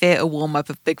fucking theatre warm up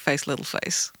of Big Face, Little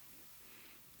Face.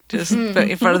 Just put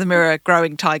in front of the mirror,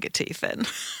 growing tiger teeth in.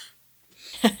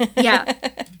 Yeah.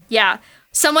 Yeah.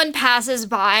 Someone passes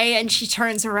by and she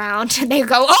turns around and they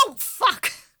go, "Oh,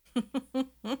 fuck."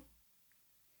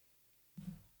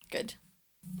 Good.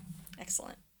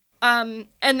 Excellent. And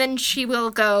then she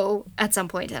will go at some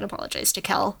point and apologize to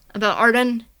Kel about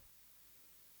Arden.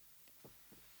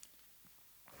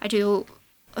 I do.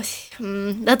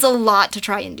 That's a lot to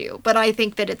try and do, but I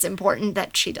think that it's important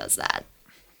that she does that.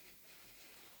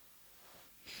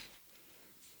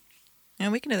 Yeah,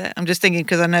 we can do that. I'm just thinking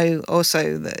because I know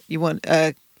also that you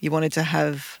wanted to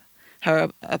have her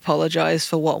apologize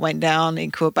for what went down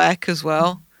in Quebec as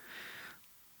well.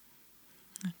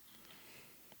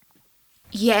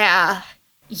 Yeah.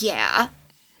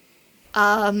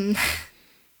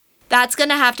 That's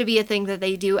gonna have to be a thing that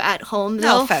they do at home,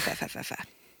 though. No, fair.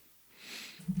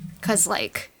 Because,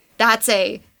 like, that's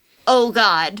oh,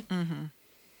 God.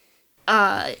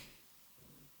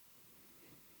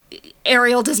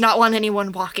 Ariel does not want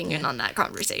anyone walking in on that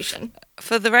conversation.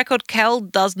 For the record, Kel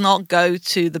does not go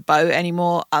to the boat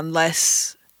anymore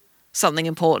unless something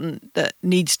important that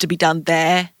needs to be done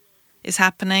there is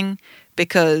happening,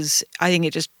 because I think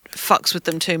it just fucks with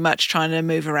them too much trying to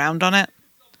move around on it.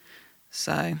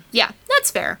 So Yeah,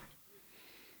 that's fair.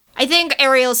 I think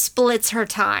Ariel splits her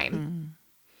time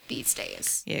these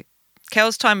days. yeah,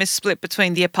 Kel's time is split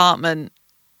between the apartment,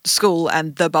 school,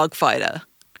 and the bug fighter,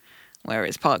 where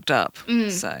it's parked up.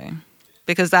 So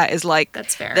because that is like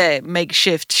That's fair. their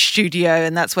makeshift studio,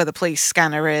 and that's where the police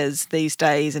scanner is these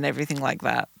days, and everything like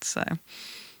that. So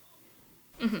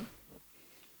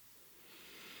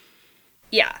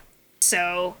Yeah.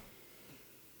 So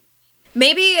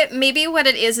maybe what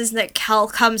it is that Kel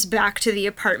comes back to the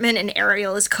apartment and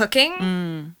Ariel is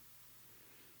cooking.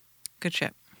 good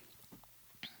shit.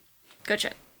 Good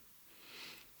shit.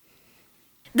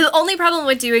 The only problem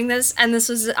with doing this, and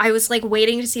I was like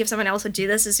waiting to see if someone else would do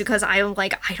this, is because I'm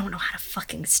like, I don't know how to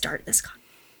fucking start this.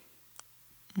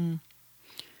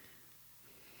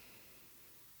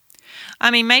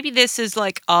 I mean, maybe this is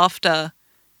like after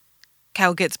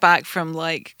Cal gets back from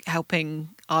like helping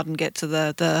Arden get to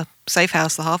the safe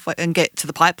house, the halfway, and get to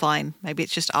the pipeline. Maybe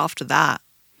it's just after that.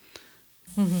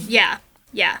 Yeah.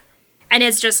 And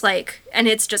it's just like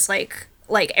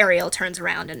Ariel turns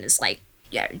around and is like,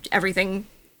 yeah, everything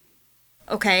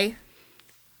okay?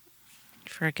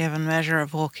 For a given measure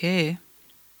of okay.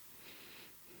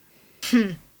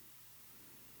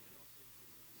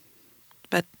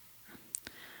 But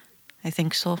I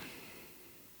think so.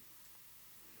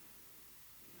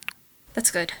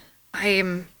 That's good.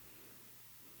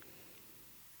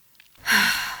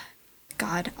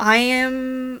 God, I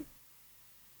am...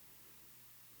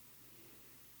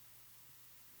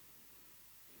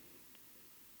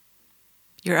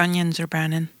 Your onions are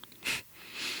browning.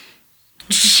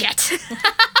 Shit.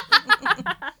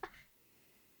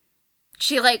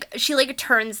 She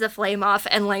turns the flame off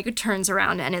and like turns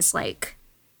around and is like,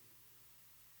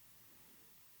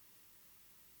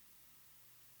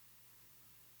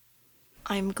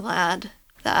 I'm glad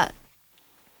that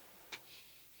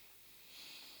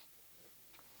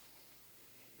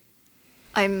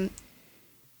I'm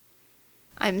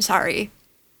sorry,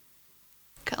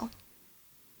 Kel.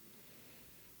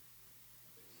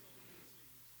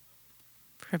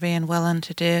 For being willing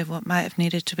to do what might have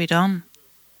needed to be done.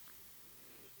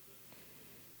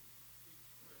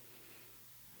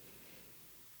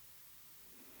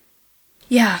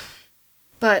 Yeah,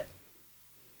 but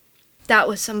that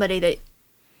was somebody that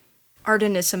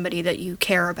Arden is somebody that you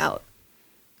care about,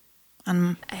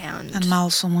 And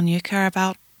Mal's someone you care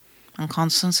about. And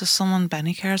Constance is someone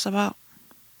Benny cares about.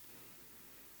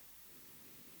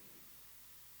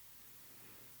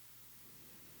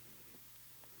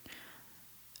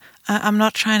 I'm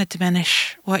not trying to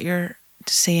diminish what you're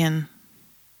saying,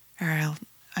 Ariel.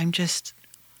 I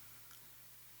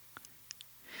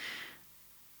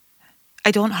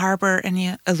don't harbor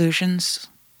any illusions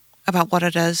about what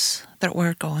it is that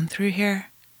we're going through here.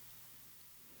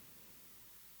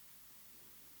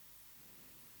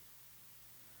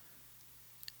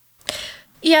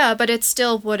 Yeah, but it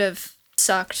still would have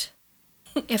sucked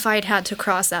if I'd had to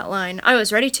cross that line. I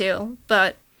was ready to,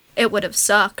 but it would have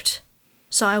sucked.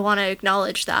 So I want to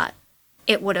acknowledge that.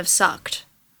 It would have sucked.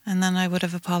 And then I would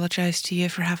have apologized to you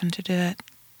for having to do it.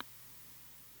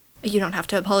 You don't have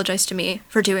to apologize to me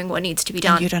for doing what needs to be And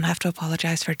done. you don't have to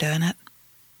apologize for doing it.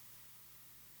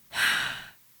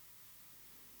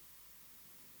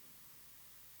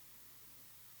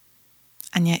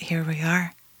 And yet here we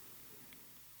are.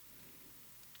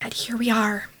 And here we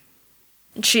are.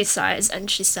 And she sighs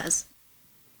and she says,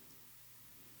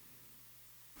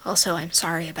 also, I'm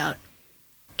sorry about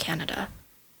Canada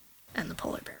and the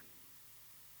polar bear.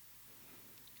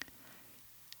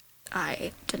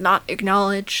 I did not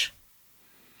acknowledge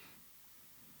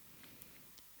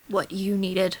what you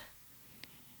needed,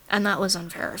 and that was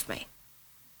unfair of me.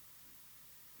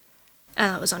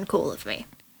 And that was uncool of me.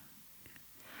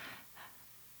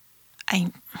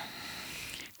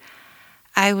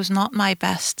 I was not my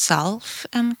best self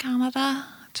in Canada,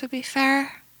 to be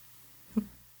fair.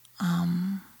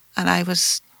 And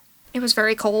It was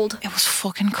very cold. it was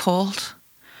fucking cold.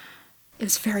 It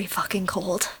was very fucking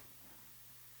cold.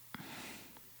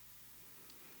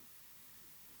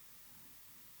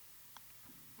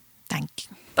 Thank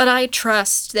you. But I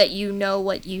trust that you know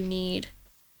what you need.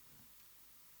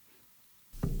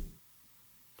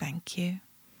 Thank you.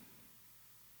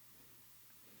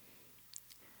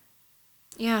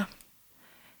 Yeah.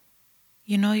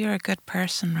 You know you're a good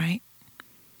person, right?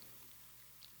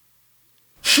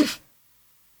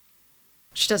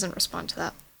 She doesn't respond to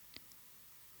that.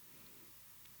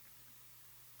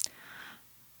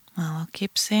 Well, I'll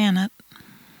keep saying it.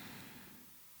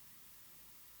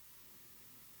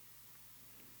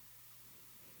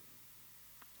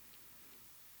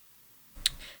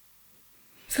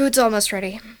 Food's almost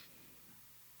ready.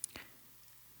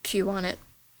 If you want it.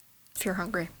 If you're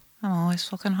hungry. I'm always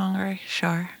fucking hungry,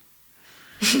 sure.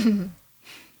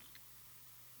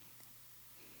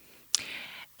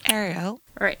 Ariel,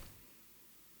 Alright.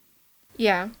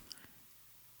 Yeah.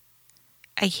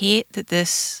 I hate that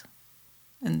this,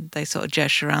 and they sort of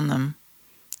gesture around them,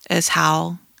 is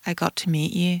how I got to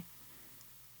meet you.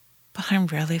 But I'm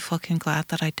really fucking glad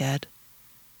that I did.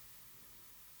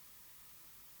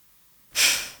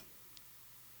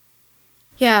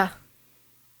 Yeah.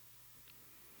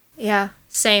 Yeah,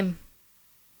 same.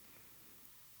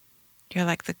 You're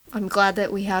like the I'm glad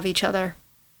that we have each other.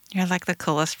 You're like the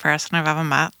coolest person I've ever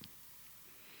met.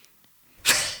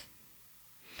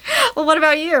 Well, what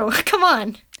about you? Come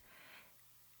on.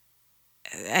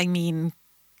 I mean,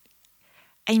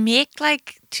 I make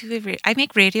I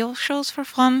make radio shows for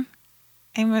fun.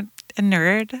 I'm a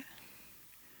nerd.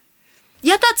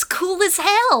 Yeah, that's cool as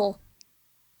hell.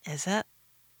 Is it?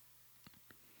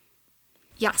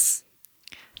 Yes.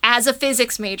 As a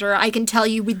physics major, I can tell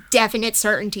you with definite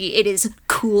certainty it is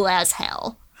cool as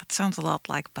hell. That sounds a lot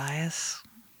like bias.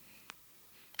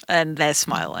 And they're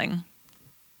smiling.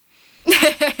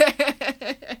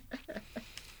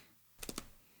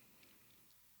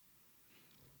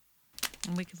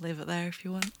 And we can leave it there if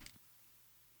you want.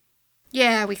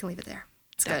 Yeah, we can leave it there.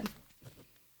 It's good.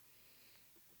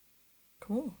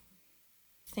 Cool.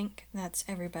 I think that's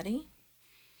everybody.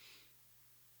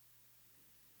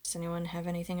 Does anyone have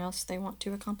anything else they want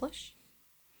to accomplish?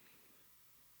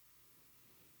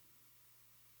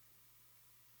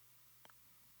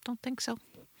 Don't think so.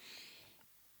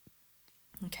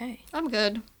 Okay. I'm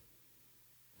good.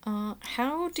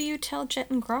 How do you tell Jet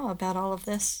and Gra about all of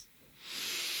this?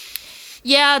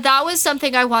 Yeah, that was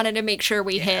something I wanted to make sure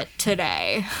we hit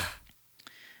today.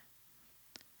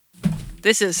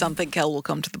 This is something Kel will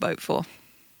come to the boat for.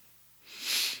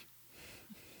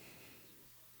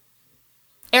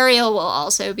 Ariel will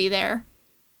also be there.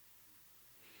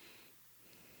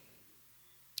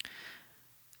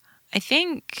 I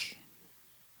think.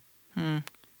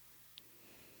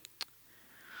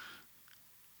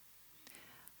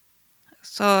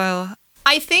 So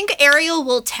I think Ariel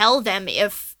will tell them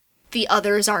if the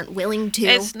others aren't willing to.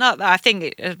 it's not that. I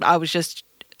think I was just.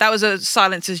 That was a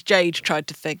silence as Jade tried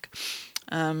to think.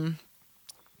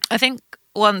 I think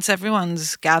once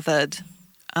everyone's gathered,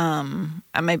 and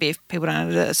maybe if people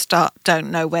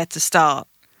don't know where to start,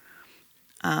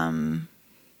 and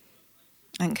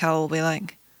Kel will be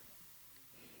like,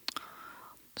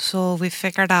 so we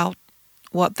figured out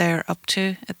what they're up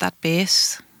to at that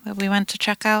base that we went to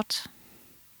check out.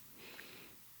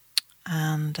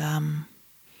 And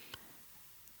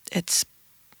it's...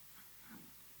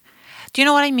 Do you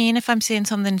know what I mean if I'm saying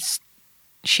something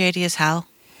shady as hell?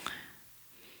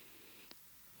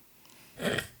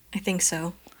 I think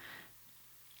so.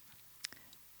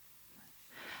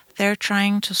 They're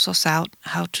trying to suss out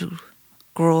how to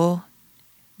grow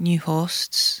new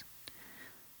hosts.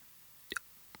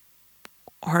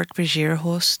 Hork-Bajir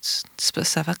hosts,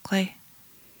 specifically.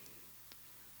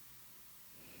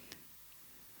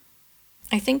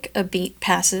 I think a beat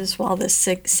passes while this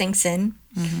sinks in.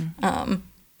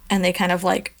 And they kind of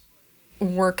like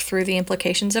work through the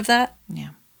implications of that. Yeah.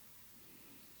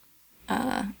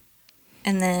 And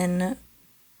then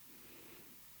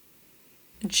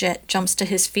Jet jumps to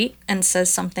his feet and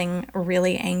says something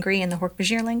really angry in the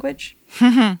Hork-Bajir language.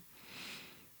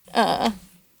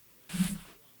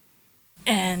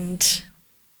 And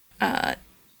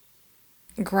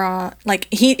Gra, like,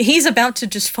 he's about to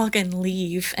just fucking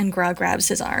leave, and Gra grabs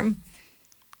his arm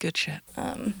Good shit.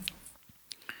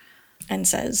 and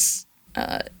says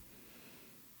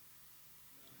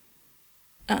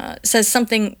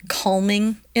something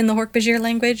calming in the Hork-Bajir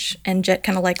language, and Jet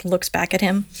kind of like looks back at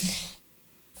him,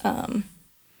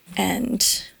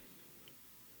 and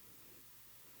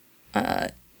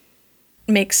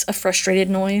makes a frustrated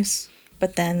noise,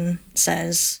 but then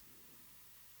says,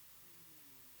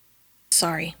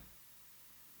 "Sorry."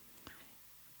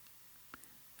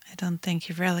 I don't think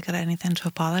you've really got anything to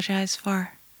apologize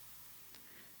for.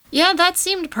 Yeah, that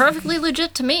seemed perfectly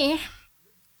legit to me.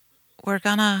 We're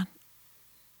gonna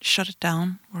shut it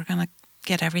down. We're gonna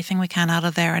get everything we can out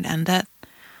of there and end it.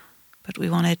 But we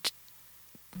wanted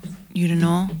you to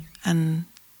know and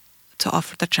to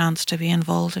offer the chance to be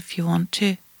involved if you want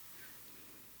to.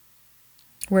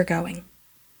 We're going.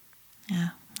 Yeah,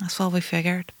 that's what we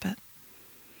figured, but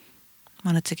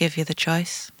wanted to give you the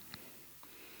choice.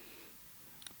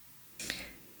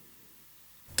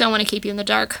 Don't want to keep you in the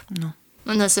dark. No.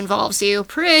 And this involves you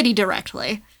pretty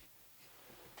directly.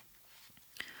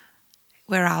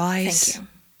 We're allies. Thank you.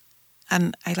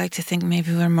 And I like to think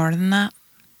maybe we're more than that.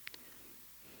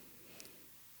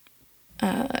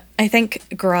 I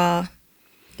think Gra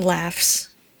laughs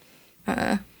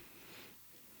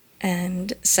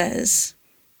and says,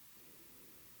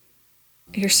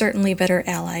 "You're certainly better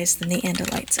allies than the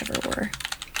Andalites ever were."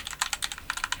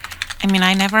 I mean,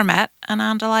 I never met an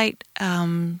Andalite,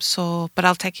 but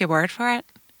I'll take your word for it.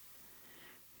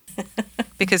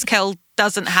 Because Kel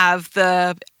doesn't have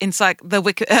the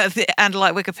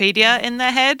Andalite Wikipedia in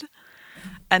their head,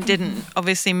 and didn't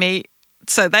obviously meet,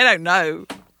 so they don't know.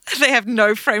 They have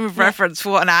no frame of reference for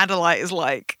what an Andalite is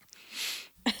like.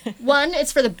 One,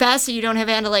 it's for the best so you don't have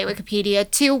Andalite Wikipedia.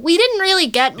 Two, we didn't really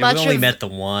get much we only of met the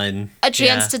one. a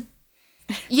chance to...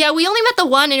 Yeah, we only met the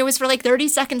one, and it was for like 30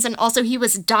 seconds, and also he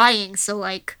was dying, so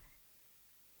like...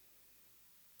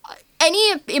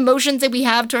 Any emotions that we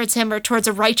have towards him are towards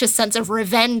a righteous sense of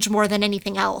revenge more than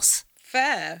anything else.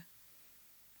 Fair.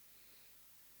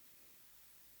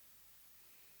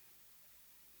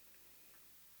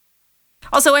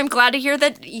 Also, I'm glad to hear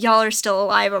that y'all are still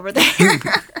alive over there.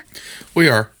 We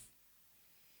are.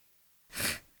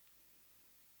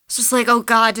 It's just like, oh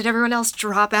god, did everyone else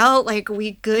drop out? Like, are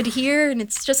we good here? And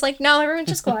it's just like, no, everyone's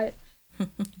just quiet.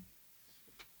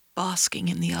 Basking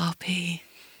in the RP.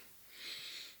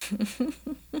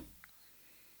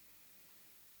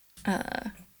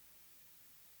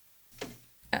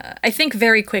 I think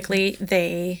very quickly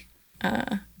they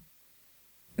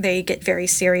get very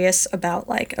serious about,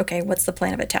 like, okay, what's the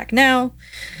plan of attack now?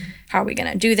 How are we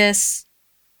going to do this?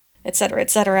 Et cetera,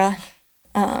 et cetera.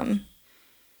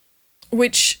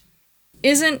 Which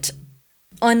isn't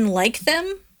unlike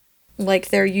them. Like,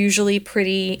 they're usually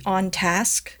pretty on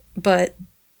task, but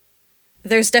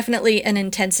there's definitely an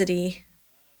intensity.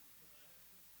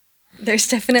 There's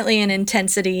definitely an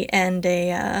intensity and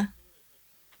a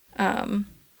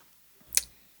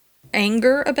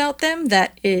anger about them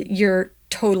that you're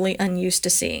totally unused to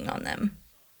seeing on them.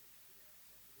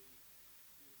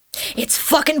 It's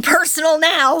fucking personal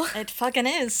now! It fucking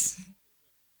is.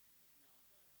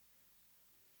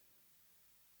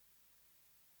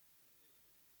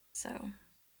 So,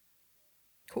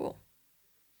 cool.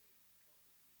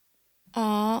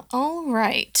 All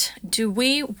right. Do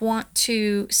we want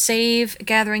to save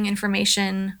gathering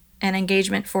information and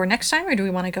engagement for next time, or do we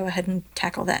want to go ahead and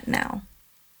tackle that now?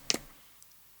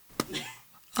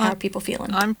 How are people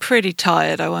feeling? I'm pretty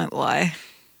tired, I won't lie.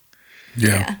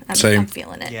 Yeah, I'm same.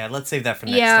 feeling it. Yeah, let's save that for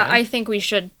next Yeah, time. I think we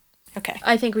should. Okay.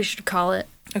 I think we should call it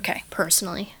Okay.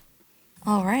 personally.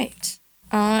 All right.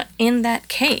 In that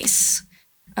case,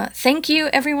 thank you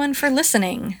everyone for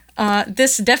listening.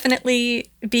 This definitely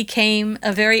became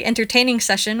a very entertaining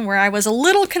session where I was a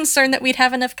little concerned that we'd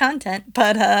have enough content,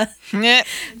 but Yeah.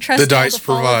 trust The y'all dice to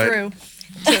follow provide. through.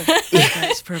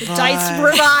 Dice provide. Dice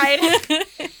provide!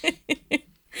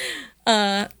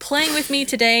 Playing with me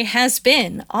today has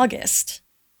been August.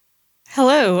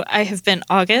 Hello, I have been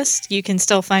August. You can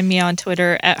still find me on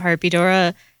Twitter at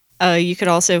Harpydora. You could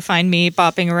also find me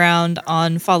bopping around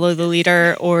on Follow the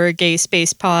Leader or Gay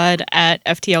Space Pod at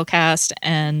FTLcast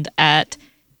and at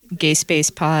Gay Space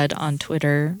Pod on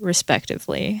Twitter,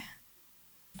 respectively.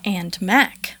 And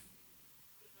Mac.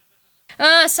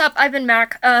 Sup, I've been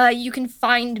Mac. You can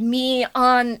find me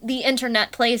on the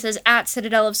internet places at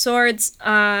Citadel of Swords.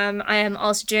 I am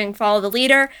also doing Follow the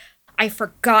Leader. I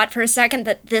forgot for a second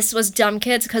that this was Dumb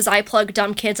Kids because I plug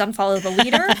Dumb Kids on Follow the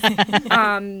Leader.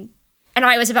 And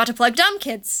I was about to plug Dumb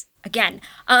Kids again.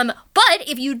 But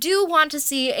if you do want to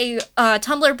see a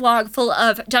Tumblr blog full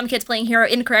of dumb kids playing hero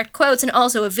incorrect quotes and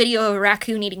also a video of a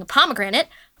raccoon eating a pomegranate,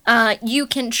 you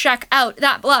can check out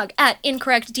that blog at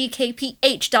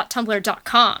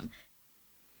incorrectdkph.tumblr.com.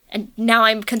 And now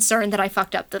I'm concerned that I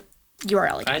fucked up the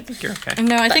URL again. I think you're okay.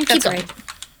 No, I But think keep that's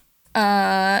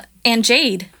right. And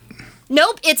Jade.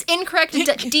 Nope, it's incorrect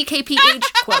DKPH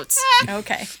quotes.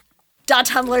 Okay.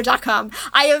 .tumblr.com.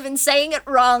 I have been saying it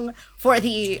wrong for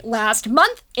the last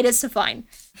month. It is so fine.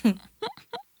 An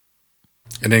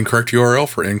incorrect URL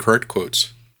for incorrect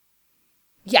quotes.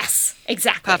 Yes,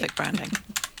 exactly. Perfect branding.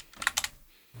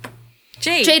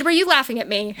 Jade, were you laughing at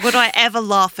me? Would I ever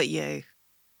laugh at you?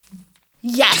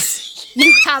 Yes,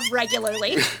 you have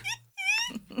regularly.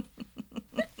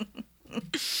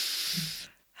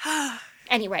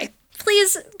 Anyway,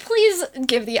 please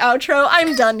give the outro.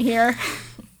 I'm done here.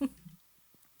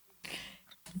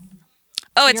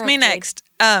 Oh, it's You're me up, Jade. next.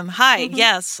 Hi,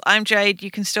 yes, I'm Jade.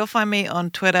 You can still find me on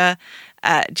Twitter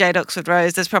at Jade Oxford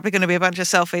Rose. There's probably going to be a bunch of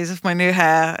selfies of my new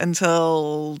hair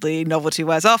until the novelty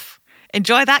wears off.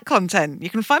 Enjoy that content. You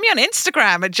can find me on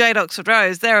Instagram at Jade Oxford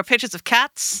Rose. There are pictures of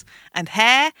cats and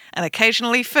hair and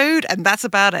occasionally food, and that's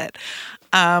about it.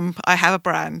 I have a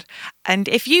brand. And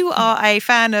if you are a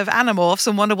fan of Animorphs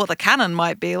and wonder what the canon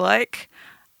might be like,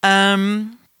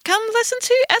 come listen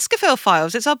to Escafil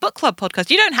Files. It's our book club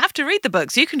podcast. You don't have to read the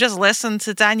books. You can just listen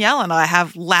to Danielle and I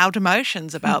have loud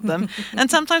emotions about them. And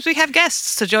sometimes we have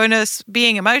guests to join us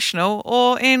being emotional,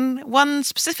 or in one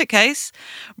specific case,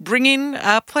 bringing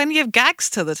plenty of gags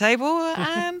to the table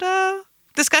and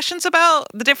discussions about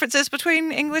the differences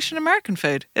between English and American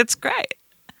food. It's great.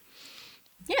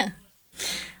 Yeah.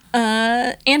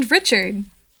 And Richard.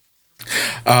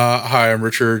 Hi, I'm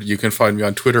Richard. You can find me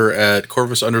on Twitter at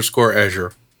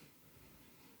Corvus_Azure.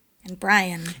 And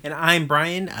Brian. And I'm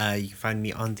Brian. You can find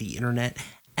me on the internet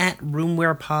at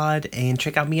RoomWarePod, and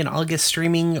check out me in August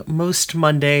streaming most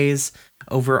Mondays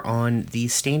over on the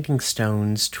Standing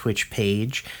Stones Twitch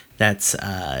page. That's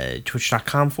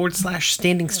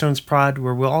twitch.com/Standing Stones Prod,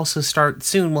 where we'll also start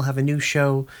soon. We'll have a new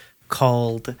show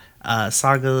called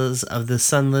Sagas of the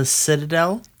Sunless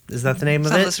Citadel. Is that the name of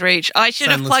Sunless it? Reach. I should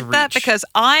have Sunless plugged that Reach. because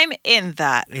I'm in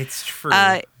that. It's true.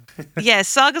 Yeah,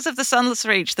 Sagas of the Sunless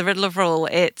Reach, The Riddle of Rule.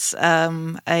 It's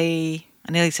I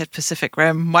nearly said Pacific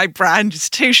Rim. My brand is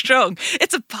too strong.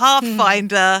 It's a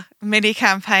Pathfinder mini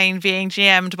campaign being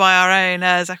GM'd by our own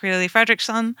Zachary Lilly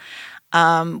Fredrickson,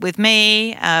 with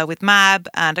me, with Mab,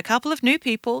 and a couple of new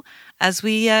people as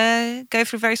we go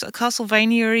through very sort of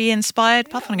Castlevania-y inspired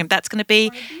Pathfinder. That's going to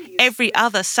be every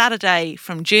other Saturday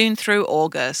from June through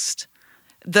August.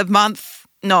 The month,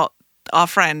 not our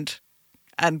friend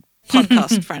and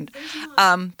podcast friend.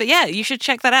 But yeah, you should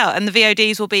check that out. And the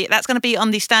VODs that's going to be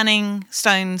on the Standing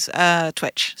Stones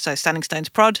Twitch. So Standing Stones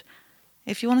Prod,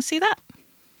 if you want to see that.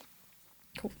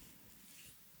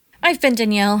 I've been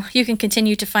Danielle. You can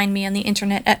continue to find me on the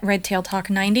internet at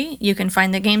RedTailTalk90. You can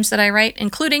find the games that I write,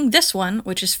 including this one,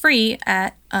 which is free,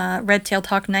 at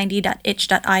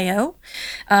redtailtalk90.itch.io.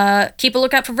 Keep a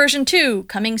lookout for version 2,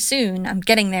 coming soon. I'm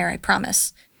getting there, I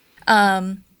promise.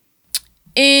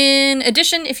 In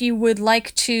addition, if you would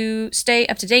like to stay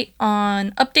up to date on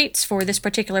updates for this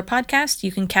particular podcast,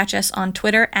 you can catch us on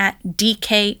Twitter at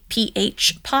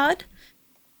DKPHpod.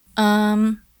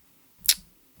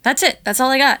 That's it. That's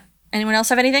all I got. Anyone else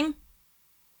have anything?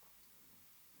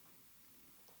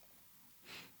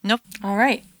 Nope. All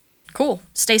right. Cool.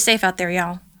 Stay safe out there,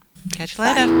 y'all. Catch you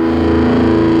later.